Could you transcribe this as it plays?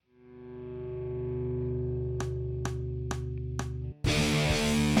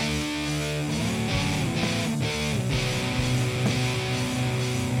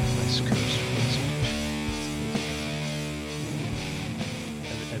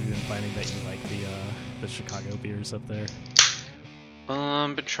been finding that you like the Chicago beers up there?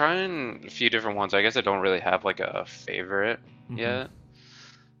 Been trying a few different ones. I guess I don't really have like a favorite Hmm. yet.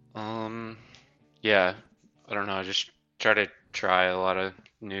 Um, yeah, I don't know. I just try a lot of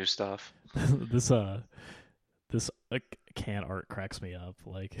new stuff. this this can art cracks me up.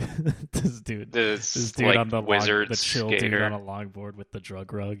 Like this dude, this This dude like on wizard the chill dude on a skater. longboard with the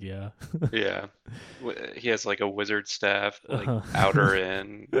drug rug. Yeah. Yeah, he has like a wizard staff, like uh outer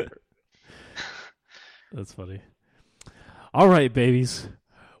in. That's funny. All right, babies,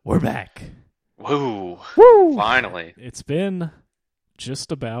 we're back. Whoa, Woo! finally. It's been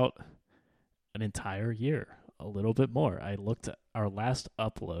just about an entire year, a little bit more. I looked at our last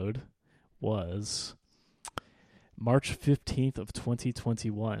upload was March 15th of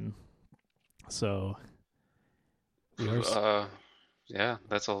 2021. So we are Uh, yeah,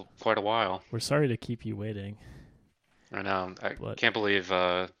 that's quite a while. we're sorry to keep you waiting, I know. I but can't believe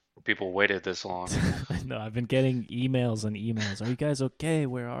people waited this long. I know I've been getting emails and emails. Are you guys okay?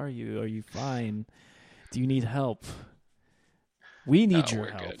 Where are you? Are you fine? Do you need help? We No, need your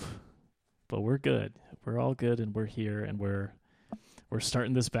we're help. good. But we're good. We're all good and we're here and we're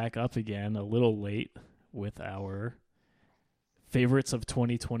starting this back up again a little late with our favorites of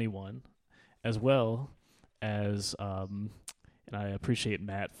 2021 as well as and I appreciate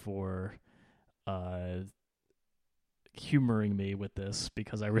Matt for uh humoring me with this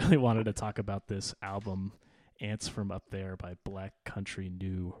because I really wanted to talk about this album Ants from Up There by Black Country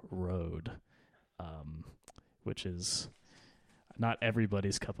New Road, um, which is not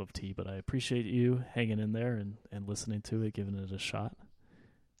everybody's cup of tea, but I appreciate you hanging in there and listening to it, giving it a shot.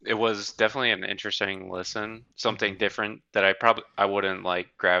 It was definitely an interesting listen, Mm-hmm. something different that I wouldn't like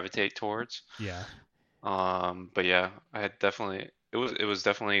gravitate towards. Yeah, But yeah, I had definitely it was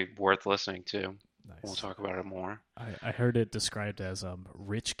definitely worth listening to. We'll nice. talk about it more. I heard it described as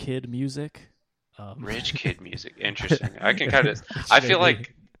rich kid music, Rich kid music, interesting. I can kind of which I made feel me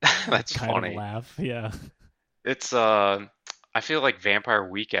like that's kind of funny. laugh. Yeah, It's I feel like Vampire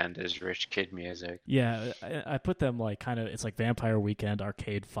Weekend is rich kid music. yeah. I put them like kind of. It's like Vampire Weekend,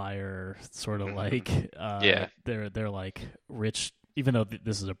 Arcade Fire, sort of Hmm. like. Yeah. They're like rich. Even though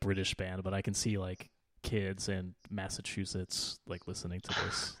this is a British band, but I can see like kids in Massachusetts like listening to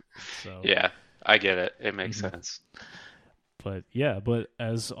this. So, Yeah, I get it. It makes mhm. sense. But yeah, but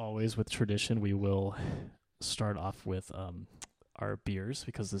as always with tradition, we will start off with our beers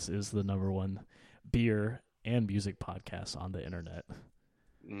because this is the number one beer and music podcast on the internet.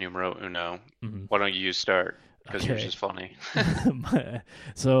 Numero uno. Hmm. Why don't you start? Because yours Okay. is funny.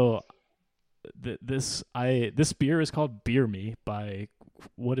 So this beer is called Beer Me by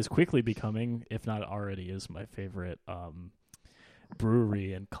what is quickly becoming, if not already, is my favorite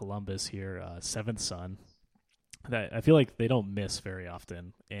brewery in Columbus here, Seventh Son. That I feel like they don't miss very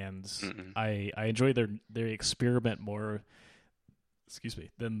often, and Mm-mm. I enjoy their experiment more. Excuse me,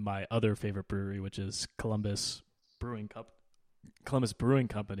 than my other favorite brewery, which is Columbus Brewing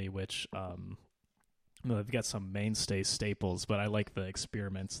Company, which well, they've got some mainstay staples, but I like the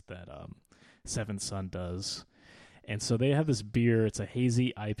experiments that Seventh Son does. And so they have this beer. It's a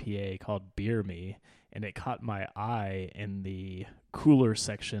hazy IPA called Beer Me, and it caught my eye in the cooler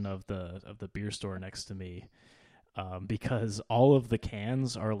section of the beer store next to me, because all of the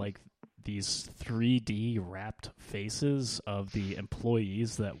cans are like these 3D wrapped faces of the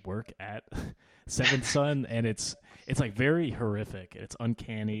employees that work at Seventh Son, and it's like very horrific. It's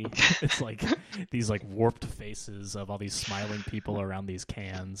uncanny. It's like these like warped faces of all these smiling people around these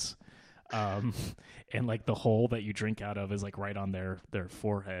cans, um, and like the hole that you drink out of is like right on their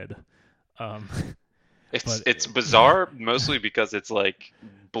forehead. Um, It's but it's bizarre mostly because it's like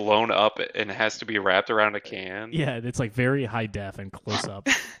blown up and has to be wrapped around a can. yeah, it's like very high def and close up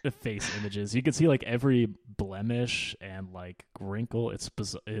face images. You can see like every blemish and like wrinkle. It's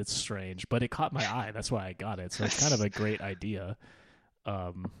strange, but it caught my eye. That's why I got it. So it's kind of a great idea.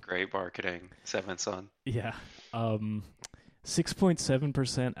 Um, Great marketing, Seventh Son. yeah.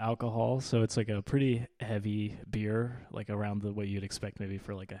 6.7% alcohol, so it's like a pretty heavy beer, like around the what you'd expect maybe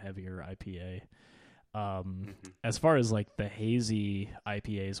for like a heavier IPA. Hmm. As far as like the hazy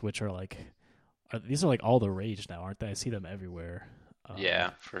IPAs, which are like these are like all the rage now, aren't they? I see them everywhere. Um,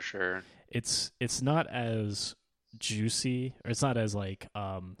 Yeah, for sure. it's not as juicy or it's not as like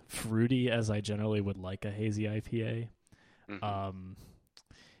fruity as I generally would like a hazy IPA. Hmm. Um,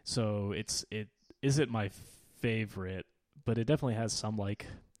 so it isn't my favorite, but it definitely has some like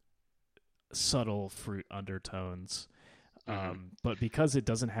subtle fruit undertones. Hmm. But because it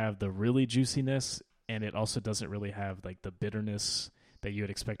doesn't have the really juiciness and it also doesn't really have like the bitterness that you would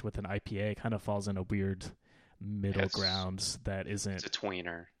expect with an IPA, it kind of falls in a weird middle ground that It's isn't. a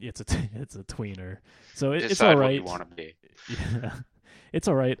tweener. It's a tweener, so it's all Decide what you right. want to be. Yeah, it's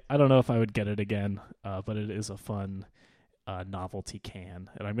all right. I don't know if I would get it again, but it is a fun novelty can,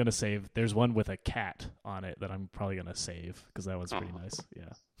 and I'm gonna save. There's one with a cat on it that I'm probably gonna save because that one's pretty Oh. nice.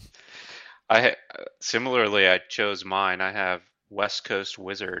 Yeah. Similarly, I chose mine. I have West Coast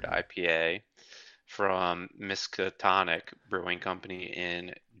Wizard IPA from Miskatonic Brewing Company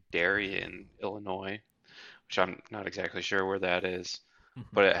in Darien, Illinois, which I'm not exactly sure where that is, Hmm.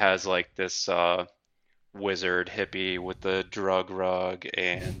 but it has like this wizard hippie with the drug rug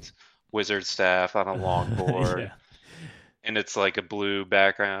and wizard staff on a longboard, Yeah. and it's like a blue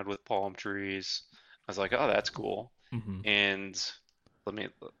background with palm trees. I was like, oh, that's cool. Hmm. And let me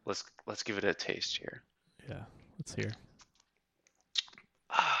let's give it a taste here. Yeah. Let's hear.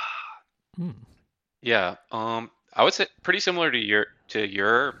 Hmm. Yeah, I would say pretty similar to your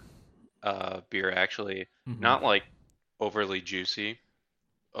beer actually. Hmm. Not like overly juicy,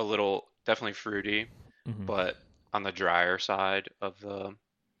 a little definitely fruity, Hmm. but on the drier side of the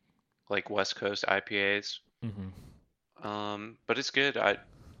like West Coast IPAs. Hmm. But it's good. I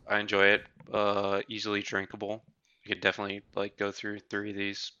enjoy it. Easily drinkable. You could definitely like go through three of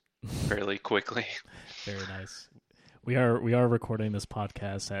these fairly quickly. Very nice. We are recording this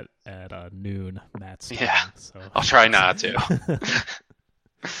podcast at noon Matt's Yeah, time. So, I'll try not to.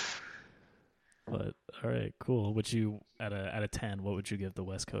 but all right, cool. Would you out of 10? What would you give the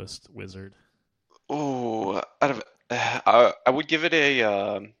West Coast Wizard? Ooh, I would give it a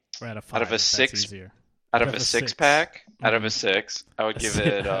Or out of out of 5, a if that's six easier. out Out of of a a six 6. pack. Out of Mm-hmm. a six, I would give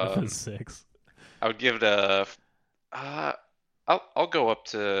it Out of a 6, I would give it a uh I'll go up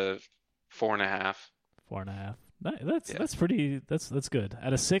to 4.5. 4.5. That's Yeah, that's pretty. That's good. Out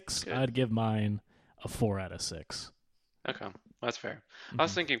of it's 6, good. I'd give mine a 4 out of 6. Okay, that's fair. I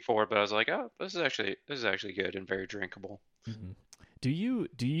was Hmm. thinking four, but I was like, oh, this is actually good and very drinkable. Hmm. Do you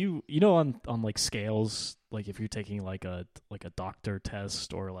on like scales, like if you're taking like a doctor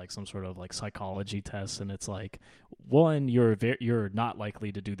test or like some sort of like psychology test, and it's like 1, you're not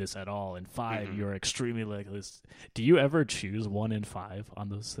likely to do this at all, and 5, Hmm you're extremely likely. Do you ever choose 1 and 5 on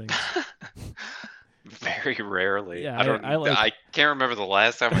those things? Very rarely. Yeah, I I don't. like. I can't remember the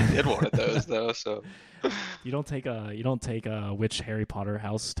last time I did one of those though. So, You don't take a which Harry Potter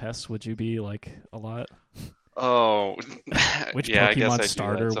house test would you be like a lot? oh, Which yeah, I guess Pokemon I do that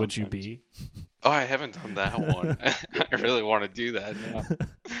starter would you sometimes. be? Oh, I haven't done that one. I really want to do that now.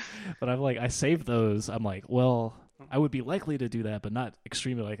 But I'm like, I save those. I'm like, well, I would be likely to do that, but not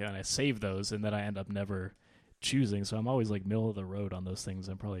extremely likely. And I save those, and then I end up never choosing. So I'm always like middle of the road on those things.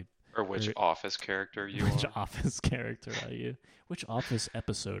 I'm probably Or which very, office character you which are. office character are you? Which office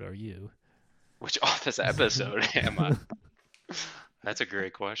episode are you? Which office episode am I? That's a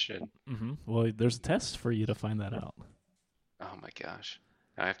great question. Well, there's a test for you to find that out. Oh my gosh.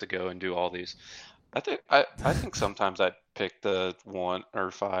 I have to go and do all these. I think sometimes I'd pick the one or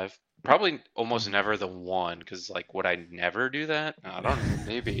five. Probably almost Mhm. never the one, because like would I never do that? I don't know.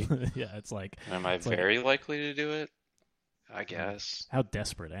 Maybe. Yeah, it's like Am I it's like very likely to do it? I mm, guess. how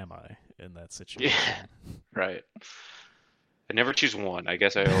desperate am I in that Yeah, situation? right. I never choose one. I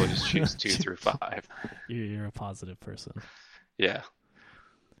guess I always choose two through five. You're a positive person. Yeah.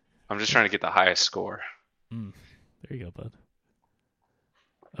 I'm just trying to get the highest score. Mm, there you go, bud.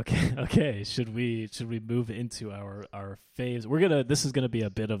 Okay, okay. Should we move into our faves? This is gonna be a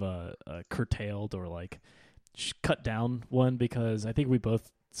bit of a curtailed or like cut down one because I think we both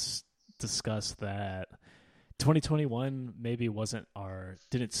discussed that 2021 maybe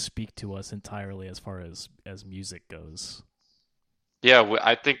didn't speak to us entirely as far as music goes. Yeah,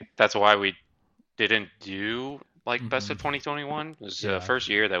 I think that's why we didn't do like best Hmm. of 2021. It was the Yeah, first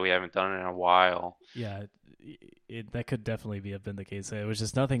year that we haven't done it in a while. yeah. That could definitely have been the case. It was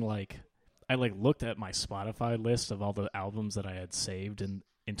just nothing like I like looked at my Spotify list of all the albums that I had saved in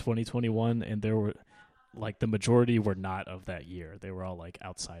 2021, and there were like the majority were not of that year. They were all like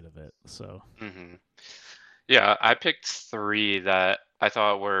outside of it. So, Hmm Yeah, I picked three that I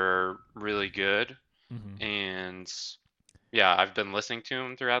thought were really good, hmm. and yeah, I've been listening to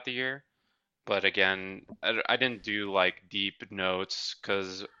them throughout the year. But again, I didn't do like deep notes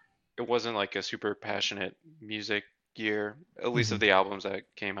because it wasn't like a super passionate music year, at least Hmm. of the albums that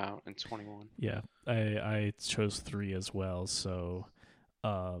came out in 21. Yeah, I chose 3 as well. So,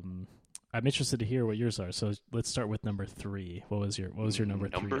 um, I'm interested to hear what yours are. So let's start with number 3. What was your number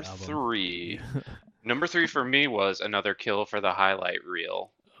 3 Number album? three. Yeah. Number three for me was Another Kill for the Highlight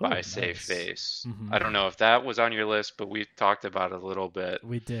Reel Oh, by Save nice. Face. Hmm. I don't know if that was on your list, but we talked about it a little bit.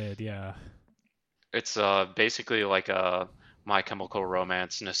 We did, yeah. It's basically like a My Chemical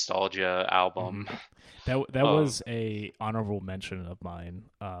Romance nostalgia Hmm. album. That Um, was a honorable mention of mine.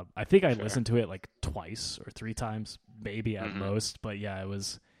 I think I fair. listened to it like twice or three times, maybe at Hmm. most. But yeah, it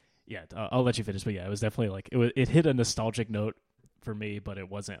was. Yeah, I'll let you finish. But yeah, it was definitely like it hit a nostalgic note for me, but it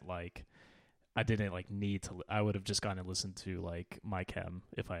wasn't like I didn't like need to. I would have just gone and listened to like My Chem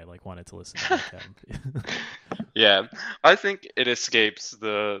if I like wanted to listen to My Chem. Yeah, I think it escapes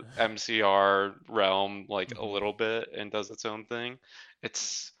the MCR realm like a Hmm. little bit and does its own thing.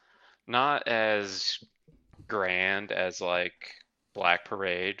 It's not as grand as like Black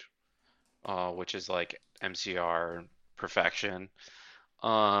Parade, which is like MCR perfection.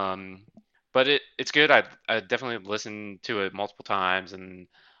 Um, but it's good. I definitely listened to it multiple times, and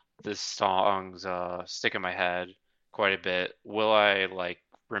the songs stick in my head quite a bit. Will I like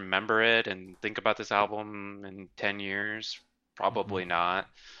remember it and think about this album in 10 years? Hmm. Probably not,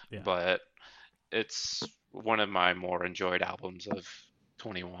 Yeah. but it's one of my more enjoyed albums of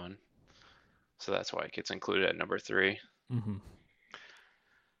 21. So that's why it gets included at number three. Hmm.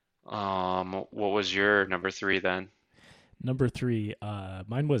 What was your number three then? Number three,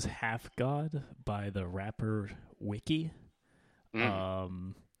 mine was Half God by the rapper Wiki. Mm,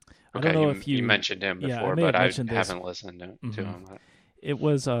 Um, I don't okay, know you if you you, mentioned him yeah, I before, may but have I mentioned this. haven't listened to Hmm. him. It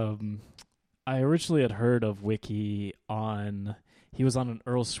was, I originally had heard of Wiki on, he was on an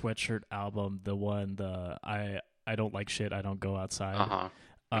Earl Sweatshirt album, the one, I don't like shit, I don't go outside. Uh-huh.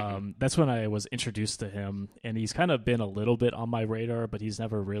 Hmm. That's when I was introduced to him, and he's kind of been a little bit on my radar, but he's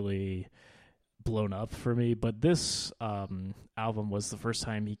never really blown up for me. But this album was the first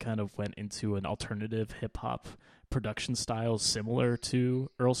time he kind of went into an alternative hip hop production style similar to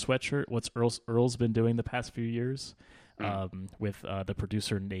Earl Sweatshirt. What's Earl's been doing the past few years Mm, with the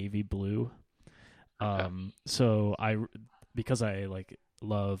producer Navy Blue. okay. So I because I like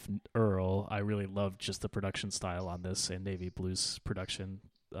love Earl, I really loved just the production style on this, and Navy Blue's production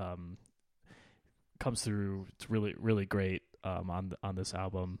um, comes through. It's really great on this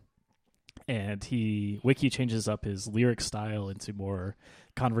album, and Wiki changes up his lyric style into more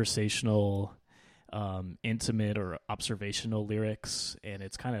conversational, intimate or observational lyrics, and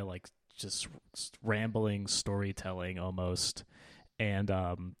it's kind of like just rambling storytelling almost. And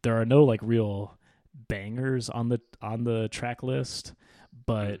there are no like real bangers on the track list,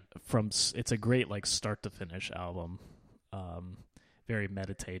 but Mm, it's a great like start to finish album. Um, Very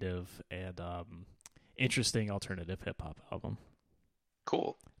meditative and interesting alternative hip hop album.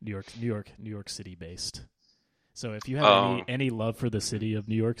 cool. New York City based. So if you have Um, any love for the city of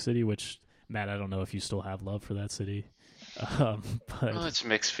New York City, which Matt, I don't know if you still have love for that city, um, well, but it's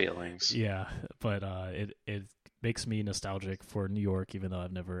mixed feelings. yeah, but it makes me nostalgic for New York, even though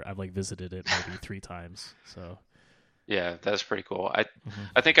I've like visited it maybe three times. So Yeah, that's pretty cool. I hmm.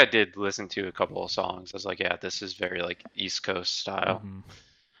 I think I did listen to a couple of songs. I was like, yeah, this is very like East Coast style. Hmm.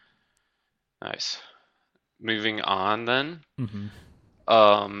 Nice. Moving on then. Hmm.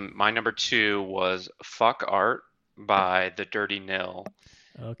 My number two was Fuck Art by The Dirty Nil.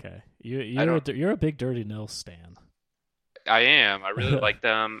 Okay, I don't you're a big Dirty Nil stan. I am. I really like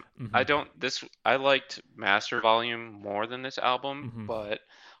them. Hmm. I liked Master Volume more than this album, Hmm. but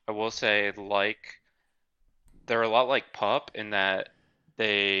I will say like they're a lot like Pup in that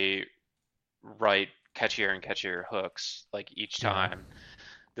they write catchier and catchier hooks like each Yeah. time.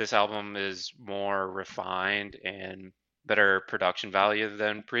 This album is more refined and better production value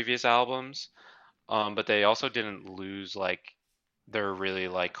than previous albums. But they also didn't lose like their really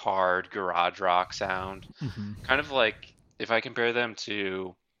like hard garage rock sound. Hmm. Kind of like if I compare them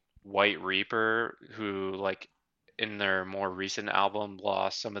to White Reaper, who like in their more recent album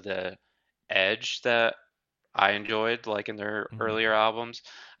lost some of the edge that I enjoyed like in their Hmm. earlier albums.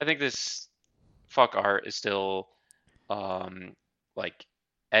 I think this Fuck Art is still um like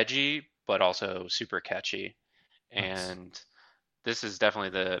edgy but also super catchy. Nice. And this is definitely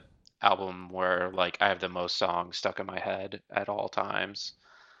the album where like I have the most songs stuck in my head at all times.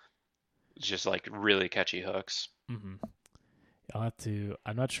 It's just like really catchy hooks. Hmm. I'll have to.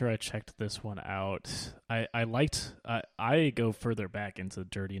 I'm not sure I checked this one out. I liked. I go further back into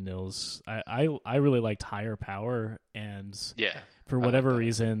Dirty Nils. I really liked Higher Power, and Yeah, for I like whatever that.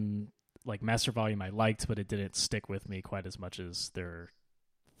 reason, like Master Volume, I liked, but it didn't stick with me quite as much as their.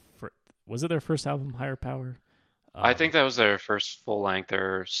 Was it their first album, Higher Power? I think Um, that was their first full length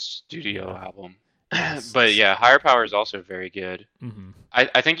or studio yeah. album. Yes. But yeah, Higher Power is also very good. Mm-hmm.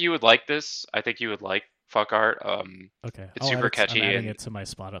 I think you would like this. I think you would like Fuck Art. Okay. It's I'll add super it. I'm catchy adding and it to my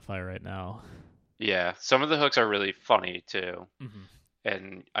Spotify right now. yeah, some of the hooks are really funny too, Mm-hmm.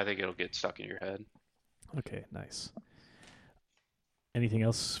 and I think it'll get stuck in your head. Okay. Nice. Anything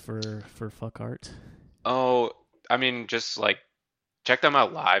else for fuck art? Oh, I mean, just like check them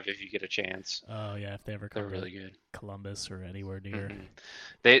out live if you get a chance. Oh yeah, if they ever They're come to really good. Columbus or anywhere near. hmm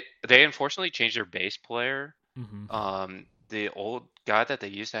they unfortunately changed their bass player. Hmm. The old guy that they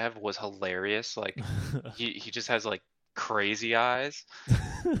used to have was hilarious. Like he just has like crazy eyes.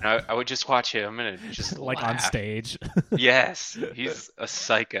 And I would just watch him and just Like on laugh. stage. Yes, he's a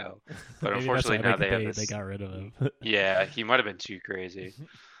psycho. But Maybe that's why unfortunately now they have they this. got rid of him. Yeah, he might have been too crazy.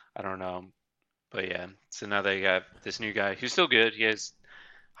 I don't know. But yeah, so now they got this new guy who's still good. He has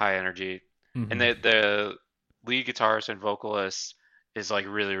high energy, and Hmm. the lead guitarist and vocalist is like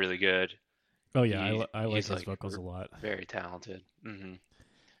really really good. Oh yeah, I like He's his like vocals a lot. very talented.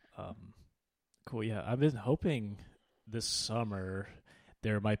 Um, cool. Yeah, I've been hoping this summer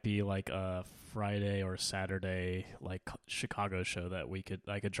there might be like a Friday or Saturday like Chicago show that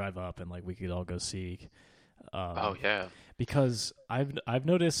I could drive up and like we could all go see. Oh Um, yeah. because I've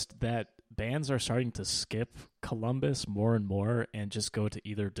noticed that bands are starting to skip Columbus more and more and just go to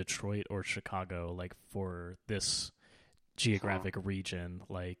either Detroit or Chicago like for this Huh. geographic region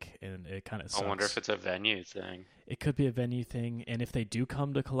like, and it kind of I wonder if sucks. it's a venue thing. It could be a venue thing, and if they do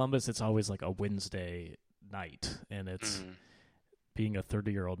come to Columbus it's always like a Wednesday night, and it's Mm, being a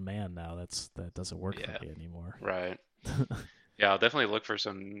 30-year-old man now, that doesn't work for yeah, me anymore. right. Yeah, I'll definitely look for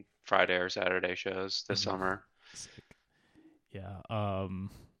some Friday or Saturday shows this Hmm. summer. Sick. Yeah.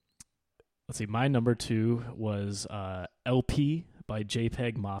 Let's see. My number two was LP by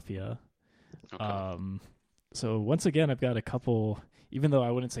JPEG Mafia. Okay. Um, so once again, I've got a couple. Even though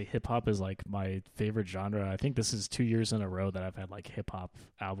I wouldn't say hip hop is like my favorite genre, I think this is 2 years in a row that I've had like hip hop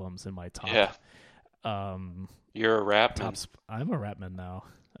albums in my top. Yeah, Um, you're a rap man. I'm a rap man now.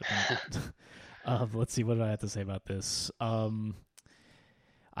 I've been. Let's see. What do I have to say about this?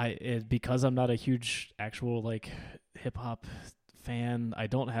 Because I'm not a huge actual like hip hop fan, I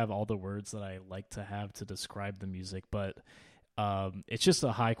don't have all the words that I like to have to describe the music, but it's just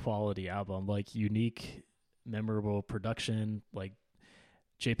a high quality album, like unique, memorable production. Like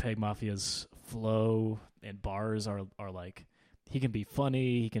JPEG Mafia's flow and bars are like, he can be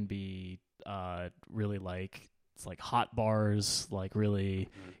funny, he can be really like, it's like hot bars, like really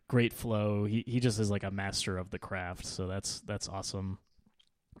Mhm. great flow. He just is like a master of the craft, so that's awesome.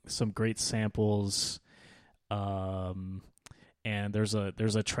 Some great samples. Um, and there's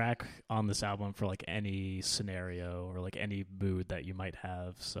a track on this album for like any scenario or like any mood that you might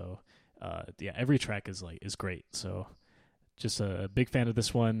have. So yeah, every track is great. So just a big fan of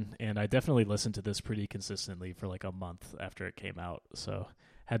this one, and I definitely listened to this pretty consistently for like a month after it came out. So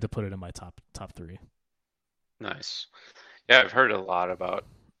had to put it in my top three. Nice. Yeah, I've heard a lot about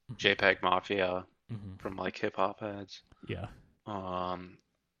Hmm. JPEG Mafia Hmm. from like hip hop heads. Yeah. Um,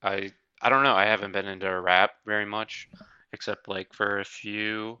 I don't know. I haven't been into rap very much, except like for a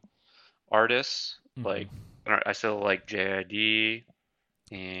few artists. Hmm. Like I still like JID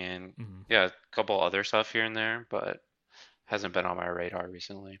and Hmm. yeah, a couple other stuff here and there, but hasn't been on my radar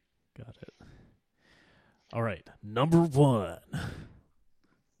recently. Got it. All right, number one.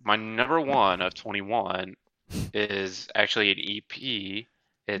 My number one of 21 is actually an EP.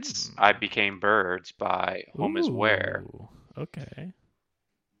 It's I Hmm. Became Birds by Home Is Where. Ooh. Okay.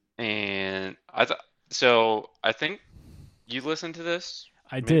 And I thought so I think you listened to this,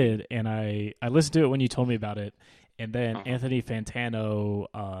 I maybe? did, and I listened to it when you told me about it, and then Uh-huh. Anthony Fantano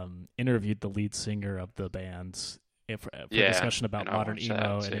interviewed the lead singer of the band for a Yeah, discussion and about I modern watched that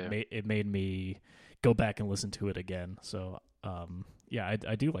emo, and too. it made me go back and listen to it again. So yeah,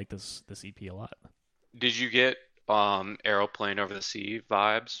 I do like this EP a lot. Did you get Aeroplane Over the Sea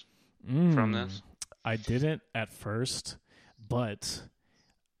vibes from Mm, this? I didn't at first, but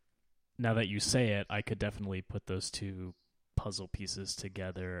now that you say it, I could definitely put those two puzzle pieces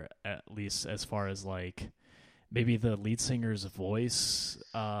together, at least as far as like maybe the lead singer's voice,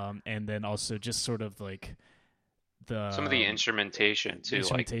 and then also just sort of like Some of the the instrumentation too,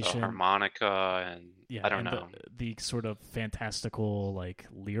 like the instrumentation, harmonica and yeah, I don't and know. the sort of fantastical like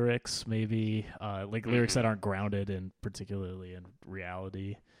lyrics, maybe like lyrics that hmm aren't grounded in particularly in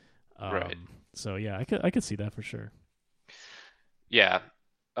reality. Right. So yeah, I could see that for sure. Yeah.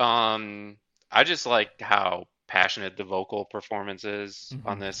 Um, I just like how passionate the vocal performance is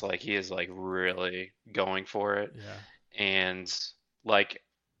on Hmm. this. Like he is like really going for it. Yeah. And like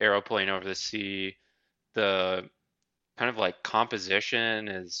Aeroplane Over the Sea, the kind of like composition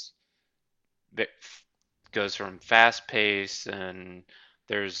is bit goes from fast pace and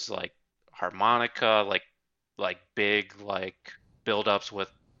there's like harmonica, like big like build-ups with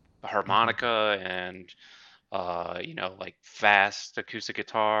Hmm. harmonica and like fast acoustic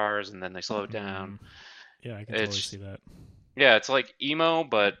guitars and then they slow down. Hmm. Yeah, I can totally It's see that. yeah, it's like emo,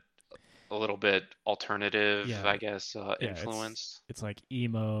 but a little bit alternative, Yeah, I guess, yeah, influenced. it's like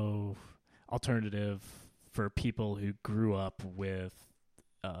emo alternative for people who grew up with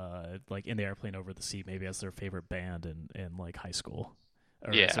like In the Airplane Over the Sea maybe as their favorite band in like high school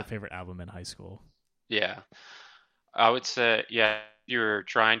or as their Yeah, favorite album in high school. yeah. I would say, yeah, if you're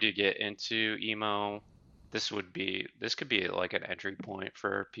trying to get into emo, this could be like an entry point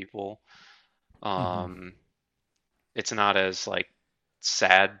for people. Hmm. Um, it's not as like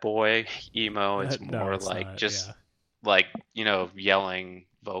sad boy emo. It's No, more it's like not. just Yeah. like, yelling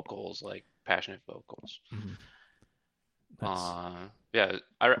vocals, like passionate vocals. Hmm. That's Yeah,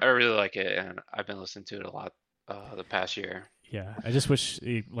 I really like it, and I've been listening to it a lot the past year. yeah. I just wish,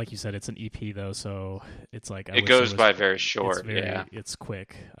 like you said, it's an EP though, so it's like I It wish it goes was. by very It's short, yeah. very. It's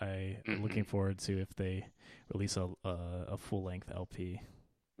quick. I looking Hmm. forward to if they release a full length LP.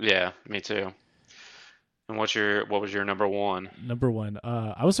 Yeah, me too. And what was your number one? Number one,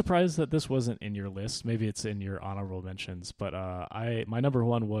 I was surprised that this wasn't in your list. Maybe it's in your honorable mentions, but I my number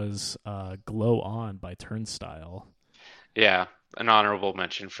one was "Glow On" by Turnstile. Yeah, an honorable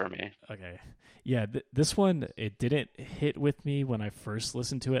mention for me. Okay, yeah, this one it didn't hit with me when I first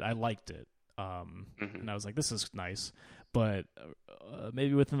listened to it. I liked it, Hmm. and I was like, "This is nice," but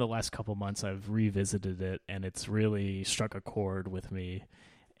maybe within the last couple months, I've revisited it, and it's really struck a chord with me,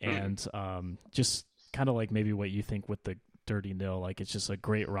 Hmm. and just kind of like maybe what you think with the Dirty Nil. Like it's just a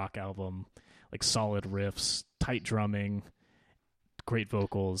great rock album, like solid riffs, tight drumming, great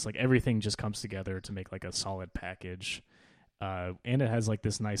vocals. Like everything just comes together to make like a solid package. And it has like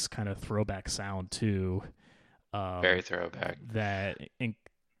this nice kind of throwback sound too. Very Um, throwback. that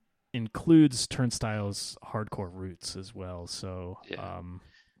includes Turnstile's hardcore roots as well. So Yeah.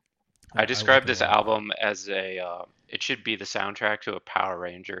 I I like described it a this lot. album as it should be the soundtrack to a Power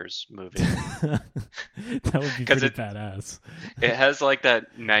Rangers movie That would be because pretty badass. it has like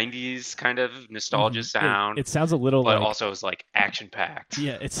that 90s kind of nostalgia sound, It sounds a little but like, also is like action packed.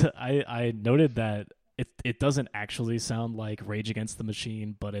 yeah. It's I noted that it doesn't actually sound like Rage Against the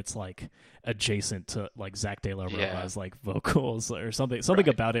Machine, but it's like adjacent to like Zach De La Yeah, Rocha's like vocals or something. Something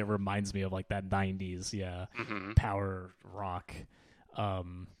right. about it reminds me of like that '90s, yeah, Hmm. power rock.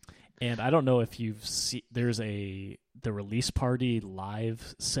 Um, and I don't know if you've seen. There's the release party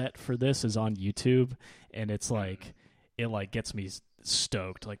live set for this is on YouTube, and it's Hmm. like it like gets me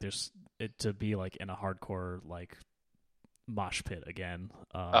stoked. Like there's it to be like in a hardcore like mosh pit again.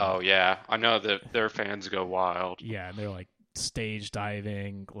 Oh yeah, I know that their fans go wild. Yeah, and they're like stage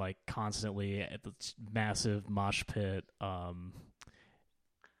diving like constantly at the massive mosh pit.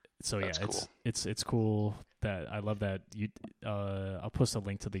 So yeah, That's cool. it's cool that I love that you. I'll post a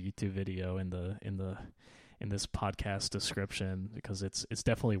link to the YouTube video in this podcast description because it's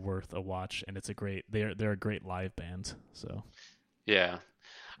definitely worth a watch and it's a great they're a great live band. So Yeah.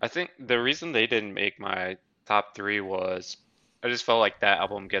 I think the reason they didn't make my top three was I just felt like that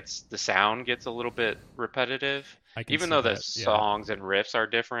album the sound gets a little bit repetitive. I can Even see though the that. Yeah. songs and riffs are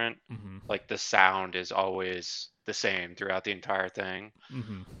different, Hmm. like the sound is always the same throughout the entire thing.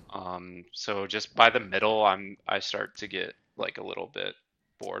 Hmm. So just by the middle, I start to get like a little bit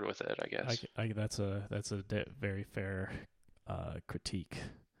bored with it, I guess. That's a very fair critique.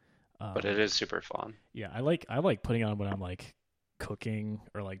 But it Um, is super fun. yeah, I like putting on when I'm like cooking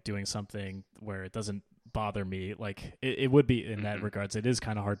or like doing something where it doesn't bother me. Like it would be in that Hmm. regards. It is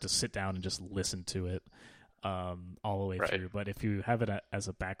kind of hard to sit down and just listen to it all the way Right. through. But if you have it as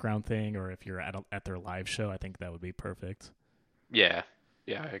a background thing, or if you're at their live show, I think that would be perfect. Yeah.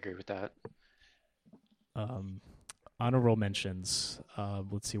 Yeah, I agree with that. Um, honorable mentions.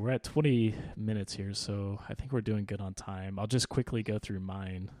 Let's see, we're at 20 minutes here, so I think we're doing good on time. I'll just quickly go through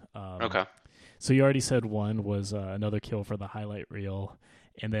mine. Okay. So you already said one was another kill for the highlight reel,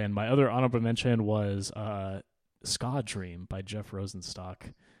 and then my other honorable mention was "Ska Dream" by Jeff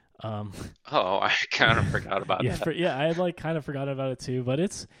Rosenstock. Um, Oh, I kind of forgot about yeah, that. I had like kind of forgot about it too, but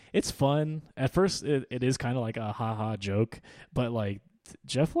it's fun. At first, it is kind of like a haha joke, but like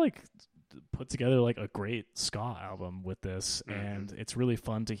Jeff like put together like a great ska album with this, Hmm. and it's really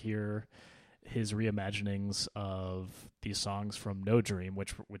fun to hear his reimaginings of these songs from No Dream,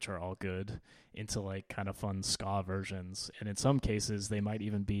 which are all good, into like kind of fun ska versions, and in some cases they might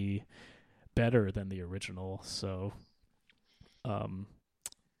even be better than the original. So, um,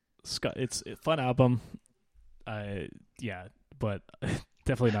 ska, it's a fun album. Yeah, but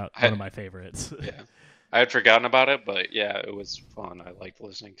definitely not one I of my favorites. Yeah. I had forgotten about it, but yeah, it was fun. I liked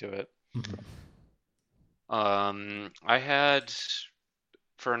listening to it. Mhm. I had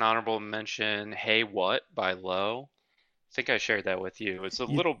for an honorable mention, Hey What by Low. I think I shared that with you. It's a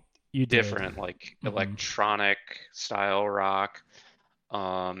You little you did. different, like Hmm. electronic style rock.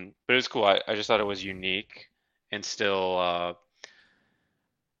 But it was cool. I just thought it was unique and still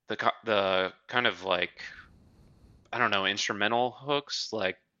the kind of like I don't know instrumental hooks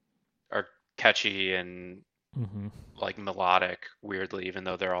like are catchy and Hmm. like melodic weirdly, even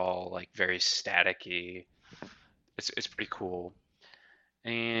though they're all like very staticky. It's pretty cool.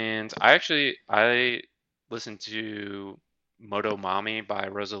 And I listened to Moto Mami by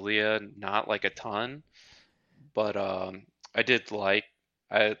Rosalia, not like a ton, but I did like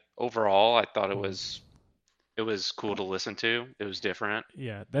I overall I thought it was cool to listen to. It was different.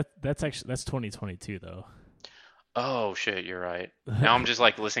 Yeah, that's 2022 though. Oh shit, you're right. Now I'm just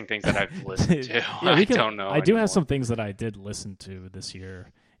like listing things that I've listened to. Yeah, we I can. don't know I do have anymore. some things that I did listen to this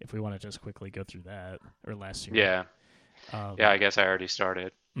year. If we want to just quickly go through that, or last year. Yeah. Yeah, Um, I guess I already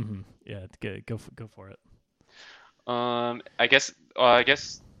started. yeah, go for it. I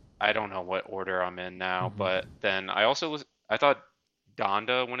guess I don't know what order I'm in now, Hmm. but then I thought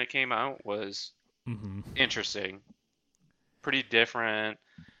Donda when it came out was Hmm. interesting, pretty different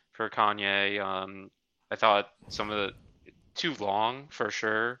for Kanye. I thought some of the too long for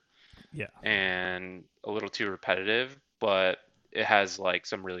sure Yeah, and a little too repetitive, but it has like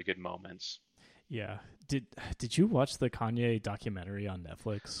some really good moments. yeah. Did did you watch the Kanye documentary on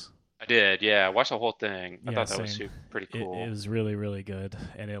Netflix? I did, yeah. I watched the whole thing. I Yeah, thought that was same. pretty It cool. was really really good,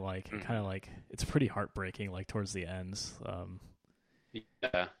 and it kind of Hmm. like it's pretty heartbreaking like towards the end.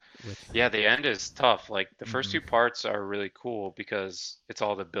 Yeah. With Yeah, the end is tough. Like the first hmm. two parts are really cool because it's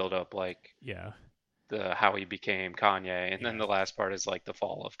all the build up, like Yeah, the how he became Kanye, and then yeah, the last part is like the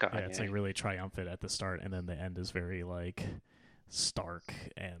fall of yeah. It's like Kanye. really triumphant at the start, and then the end is very like stark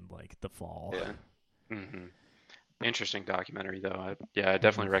and like the fall. Yeah. Hmm. Interesting documentary though. Yeah, I Hmm.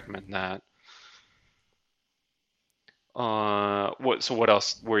 definitely recommend that. What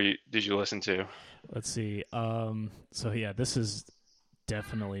else did you listen to? Let's see. So yeah, this is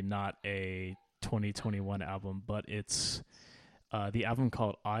definitely not a 2021 album, but it's the album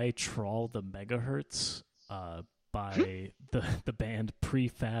called "I Trawl the Megahertz" by the band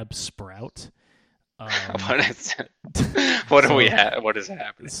Prefab Sprout. Um, What is it? What do we so have? What is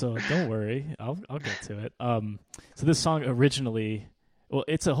happening? so don't worry, I'll get to it. So this song originally, well,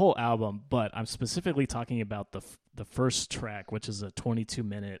 it's a whole album, but I'm specifically talking about the first track, which is a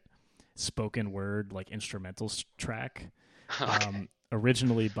 22-minute spoken word like instrumental track, Okay.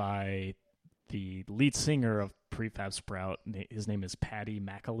 originally by the lead singer of Prefab Sprout. His name is Paddy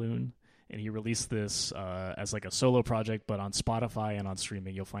McAloon, and he released this as like a solo project, but on Spotify and on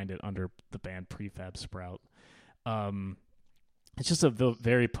streaming, you'll find it under the band Prefab Sprout. Um, it's just a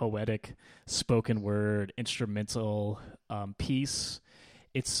very poetic spoken word instrumental piece.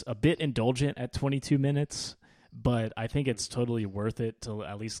 It's a bit indulgent at 22 minutes, but I think it's totally worth it to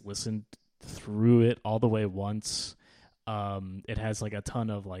at least listen through it all the way once. It has like a ton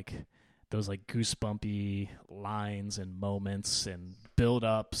of like those like goosebumpy lines and moments and build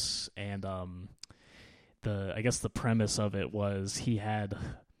ups, and the I guess the premise of it was he had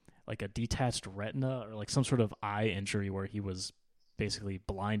like a detached retina or like some sort of eye injury where he was basically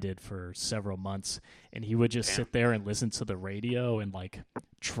blinded for several months, and he would just Damn. sit there and listen to the radio and like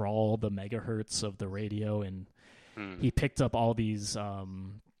trawl the megahertz of the radio, and Hmm. he picked up all these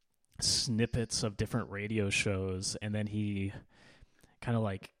snippets of different radio shows, and then he kind of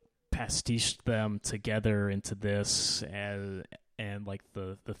like pastiched them together into this, and like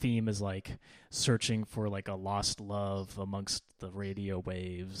the theme is like searching for like a lost love amongst the radio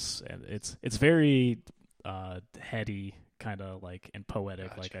waves, and it's very heady kind of like and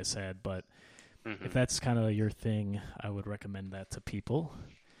poetic like Gotcha. I said, but if Hmm. that's kind of your thing, I would recommend that to people.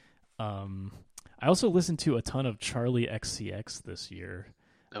 um I also listened to a ton of Charlie XCX this year.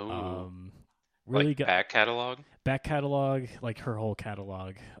 Oh, um like Really got back catalog? back catalog, like her whole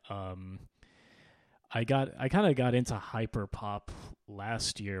catalog. um I kind of got into hyper pop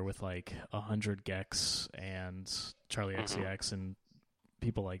last year with like 100 gecs and Charlie Hmm. XCX and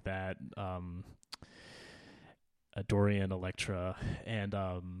people like that. Dorian Electra, and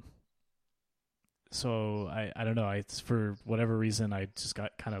so I don't know. I for whatever reason I just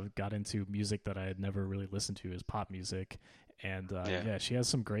got into music that I had never really listened to as pop music, and Yeah. yeah, she has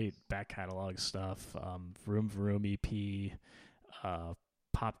some great back catalog stuff. Vroom Vroom EP, uh,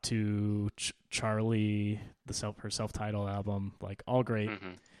 Pop Two, Charlie, her self titled album, like all great.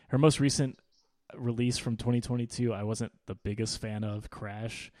 Hmm. Her most recent release from 2022, I wasn't the biggest fan of,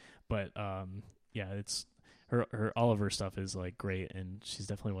 Crash, but yeah, it's her all of her stuff is like great, and she's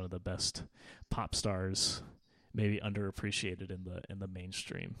definitely one of the best pop stars, maybe underappreciated in the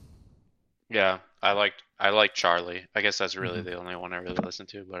mainstream. Yeah, I liked Charlie. I guess that's really Mm-hmm. the only one I really listened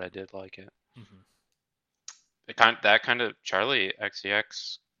to, but I did like it. Mm-hmm. It that kind of Charlie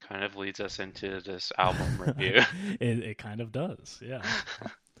XCX kind of leads us into this album review. It kind of does. Yeah.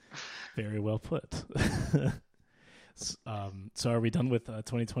 Very well put. So are we done with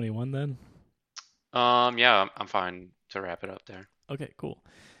 2021 then? Yeah, I'm fine to wrap it up there. Okay, cool.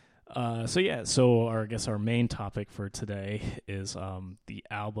 So I guess our main topic for today is the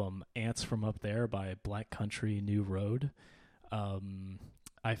album "Ants from Up There" by Black Country New Road.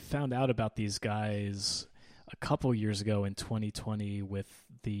 I found out about these guys a couple years ago in 2020 with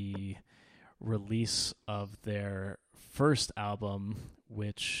the release of their first album,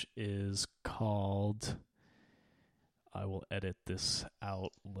 which is called. I will edit this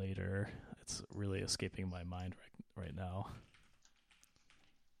out later. It's really escaping my mind right now.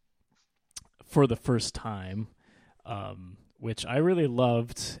 For the first time, which I really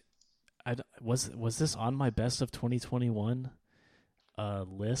loved. Was this on my best of 2021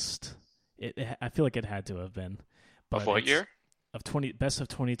 list? I feel like it had to have been, Of but what it's year? of 20 best of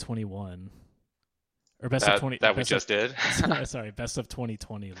 2021 or best of That 20 that we best of just did? sorry, best of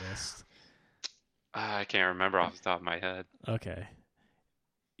 2020 list. I can't remember off the top of my head. Okay.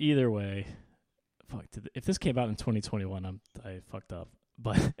 Either way, fuck. If this came out in 2021, I fucked up.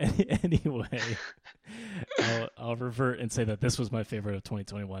 But anyway, I'll revert and say that this was my favorite of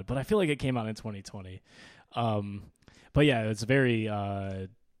 2021. But I feel like it came out in 2020. But yeah, it's very uh,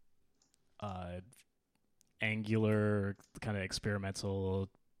 angular, kind of experimental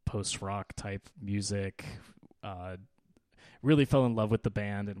post rock type music. Uh, really fell in love with the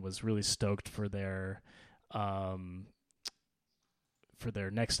band and was really stoked um, for their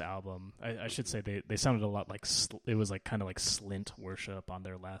next album. I should say they sounded a lot like it was like kind of like Slint Worship on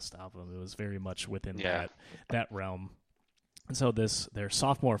their last album. It was very much within Yeah. that realm. And so their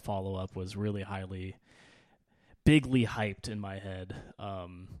sophomore follow up was really bigly hyped in my head,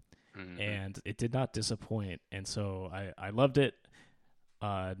 Hmm. and it did not disappoint. And so I loved it.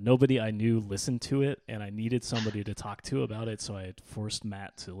 Nobody I knew listened to it, and I needed somebody to talk to about it, so I forced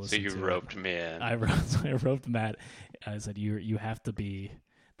Matt to So listen you to it. roped me in. I roped Matt. I said, "You have to be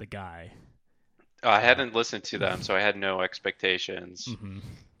the guy." I Uh, hadn't listened to them, so I had no expectations. hmm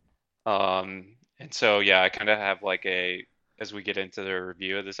And so yeah, I kind of have like as we get into the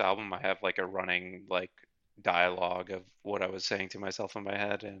review of this album, I have like a running like dialogue of what I was saying to myself in my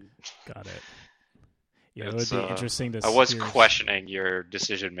head, and Got it. Yeah, it would it's be interesting to I was hear. questioning your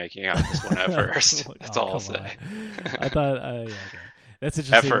decision making on this one at first. That's Oh, all I'll come on. say. I thought, yeah, okay. That's At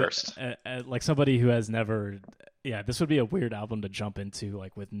interesting. first. Like somebody who has never, yeah, this would be a weird album to jump into,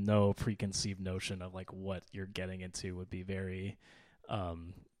 like with no preconceived notion of like what you're getting into. Would be very,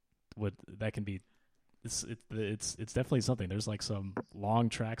 um, would that can be. It's definitely something. There's like some long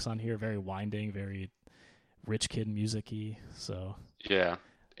tracks on here, very winding, very rich kid musicy. So Yeah.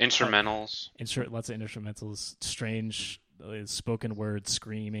 uh, Instrumentals. lots of instrumentals, strange spoken word,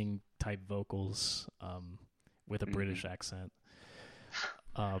 screaming type vocals, with a Hmm. British accent.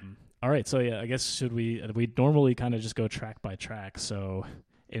 All right, so yeah, I guess should we normally kind of just go track by track. So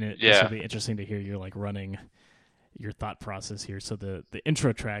this will Yeah. be interesting to hear your like running your thought process here. So the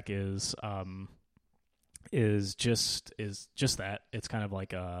intro track is just that. It's kind of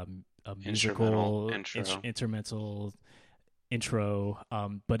like a Instrumental musical intro. instrumental intro,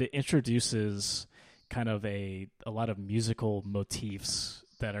 but it introduces kind of a lot of musical motifs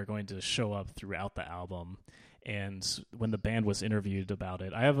that are going to show up throughout the album. And when the band was interviewed about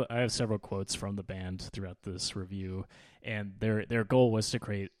it, I have several quotes from the band throughout this review, and their goal was to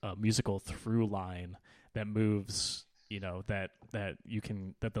create a musical through line that moves, that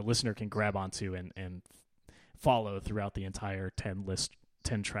the listener can grab onto and follow throughout the entire 10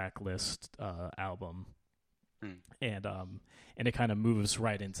 track list album. Hmm. And it kind of moves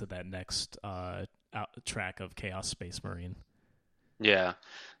right into that next track of Chaos Space Marine. Yeah.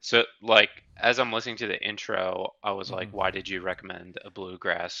 So like as I'm listening to the intro, I was like, Hmm. why did you recommend a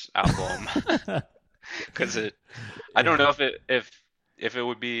bluegrass album? Because I don't Yeah. know if it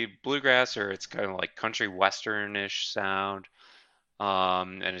would be bluegrass or it's kind of like country westernish sound.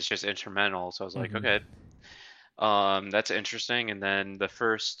 And it's just instrumental. So I was like, Hmm. okay, that's interesting. And then the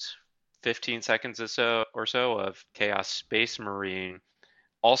first 15 seconds or so of Chaos Space Marine,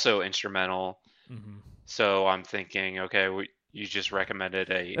 also instrumental. Hmm. So I'm thinking, okay, you just recommended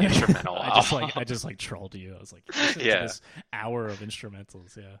a instrumental I album. just like trolled you. I was like, listen to Yeah. this hour of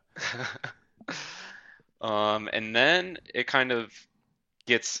instrumentals. Yeah. And then it kind of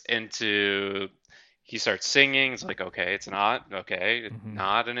gets into he starts singing. It's like, okay, it's Hmm.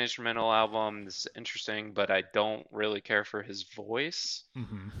 not an instrumental album. This is interesting, but I don't really care for his voice.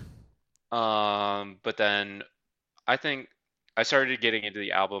 Hmm. But then I think I started getting into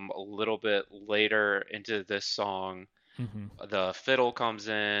the album a little bit later into this song. Mm-hmm. The fiddle comes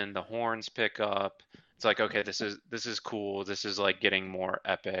in, the horns pick up. It's like, okay, this is cool. This is like getting more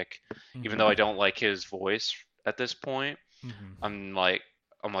epic. Even though Mm-hmm. I don't like his voice at this point, Mm-hmm. I'm like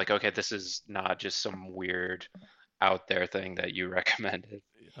I'm like, okay, this is not just some weird out there thing that you recommended.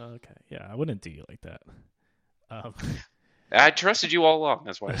 Okay, yeah, I wouldn't do you like that. Um, I trusted you all along.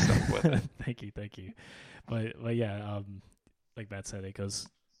 That's why I stuck with it. thank you, thank you. But yeah, like Matt said, it goes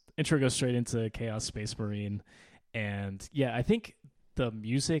intro goes straight into Chaos Space Marine, and yeah, I think the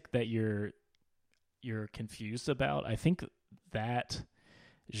music that you're confused about, I think that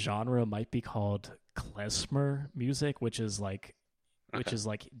genre might be called klezmer music, which Okay. is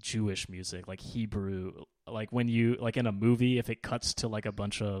like Jewish music, like Hebrew, like when you like in a movie, if it cuts to like a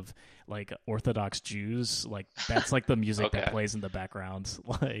bunch of like Orthodox Jews, like that's like the music that Okay. plays in the background.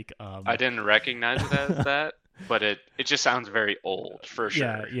 Like I didn't recognize it as that, but it just sounds very old for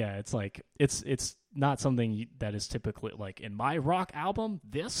yeah, sure. yeah, it's like it's not something that is typically like in my rock album.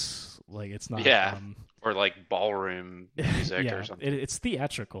 This like it's not. Yeah. Or like ballroom music or Yeah, something. it's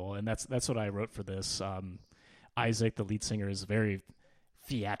theatrical, and that's what I wrote for this. Isaac, the lead singer, is very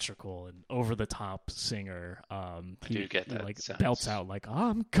theatrical and over the top singer. I do get He that like belts sense. out like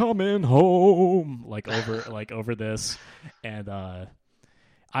 "I'm coming home" like over this, and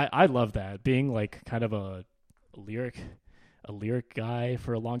I love that being like kind of lyric a lyric guy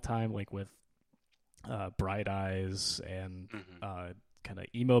for a long time, like with Bright Eyes and Hmm. kind of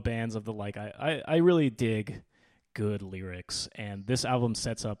emo bands of the like. I really dig good lyrics, and this album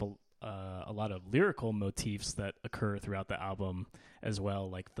sets up a lot of lyrical motifs that occur throughout the album as well,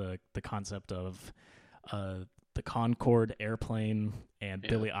 like the concept of uh, the Concorde airplane and Yeah.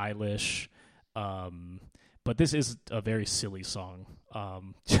 Billie Eilish. Um, but this is a very silly song,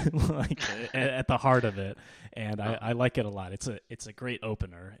 like at the heart of it, and Oh, I like it a lot. It's a great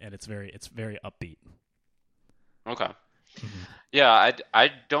opener, and it's very upbeat. okay. Hmm. Yeah,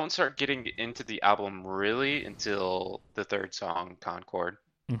 I don't start getting into the album really until the third song, Concord,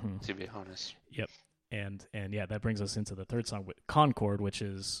 Hmm. to be honest. Yep, and yeah, that brings us into the third song with Concorde, which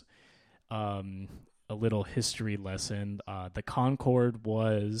is um, a little history lesson. The Concorde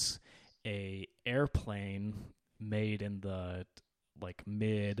was a airplane made in the like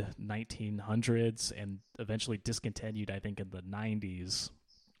mid 1900s and eventually discontinued, I think, in the 90s.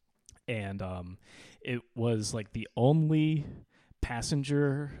 And it was like the only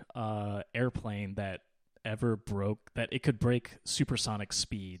passenger airplane that ever broke that it could break supersonic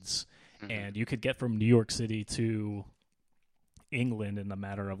speeds, Hmm. and you could get from New York City to England in a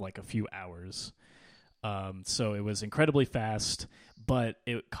matter of like a few hours. So it was incredibly fast, but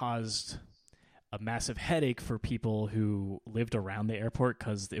it caused a massive headache for people who lived around the airport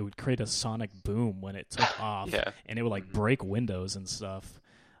because it would create a sonic boom when it took off, Yeah. and it would like Hmm. break windows and stuff.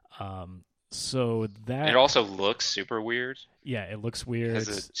 So It that also looks super weird. yeah, it looks It weird. has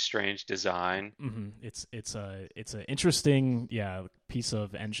a strange design. It's a interesting piece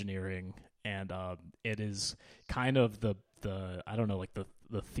of engineering, and it is kind of the I don't know, like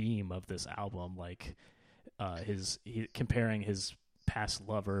the theme of this album, like comparing his past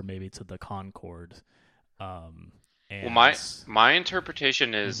lover maybe to the Concorde, um, Well, and my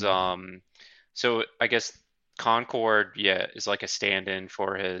interpretation is mhm, so I guess Concord, yeah, is like a stand-in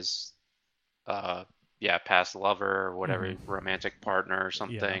for his uh yeah, past lover or whatever, mhm, romantic partner or yeah,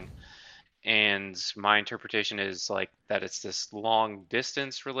 something. And my interpretation is like that it's this long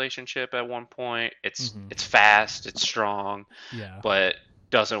distance relationship at one point. mhm, It's fast, it's strong, yeah. but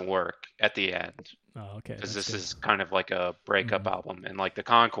doesn't work at the end Oh, okay, because that's this good. is kind of like a breakup Hmm. album, and like the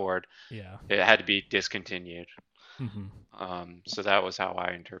Concord, Yeah. it had to be discontinued. Hmm. So that was how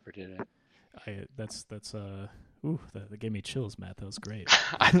I interpreted it. I that's ooh, that gave me chills, Matt. That was great.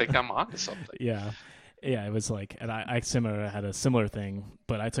 I think I'm onto something. Yeah, yeah, it was like, and I similar had a similar thing,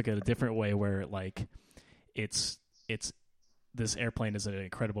 but I took it a different way where like it's it's this airplane is an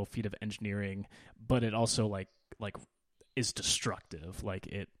incredible feat of engineering, but it also like is destructive. Like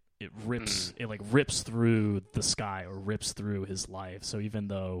Mm. it like rips through the sky or rips through his life. So even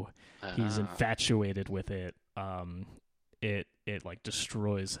though he's Ah. infatuated with it, it like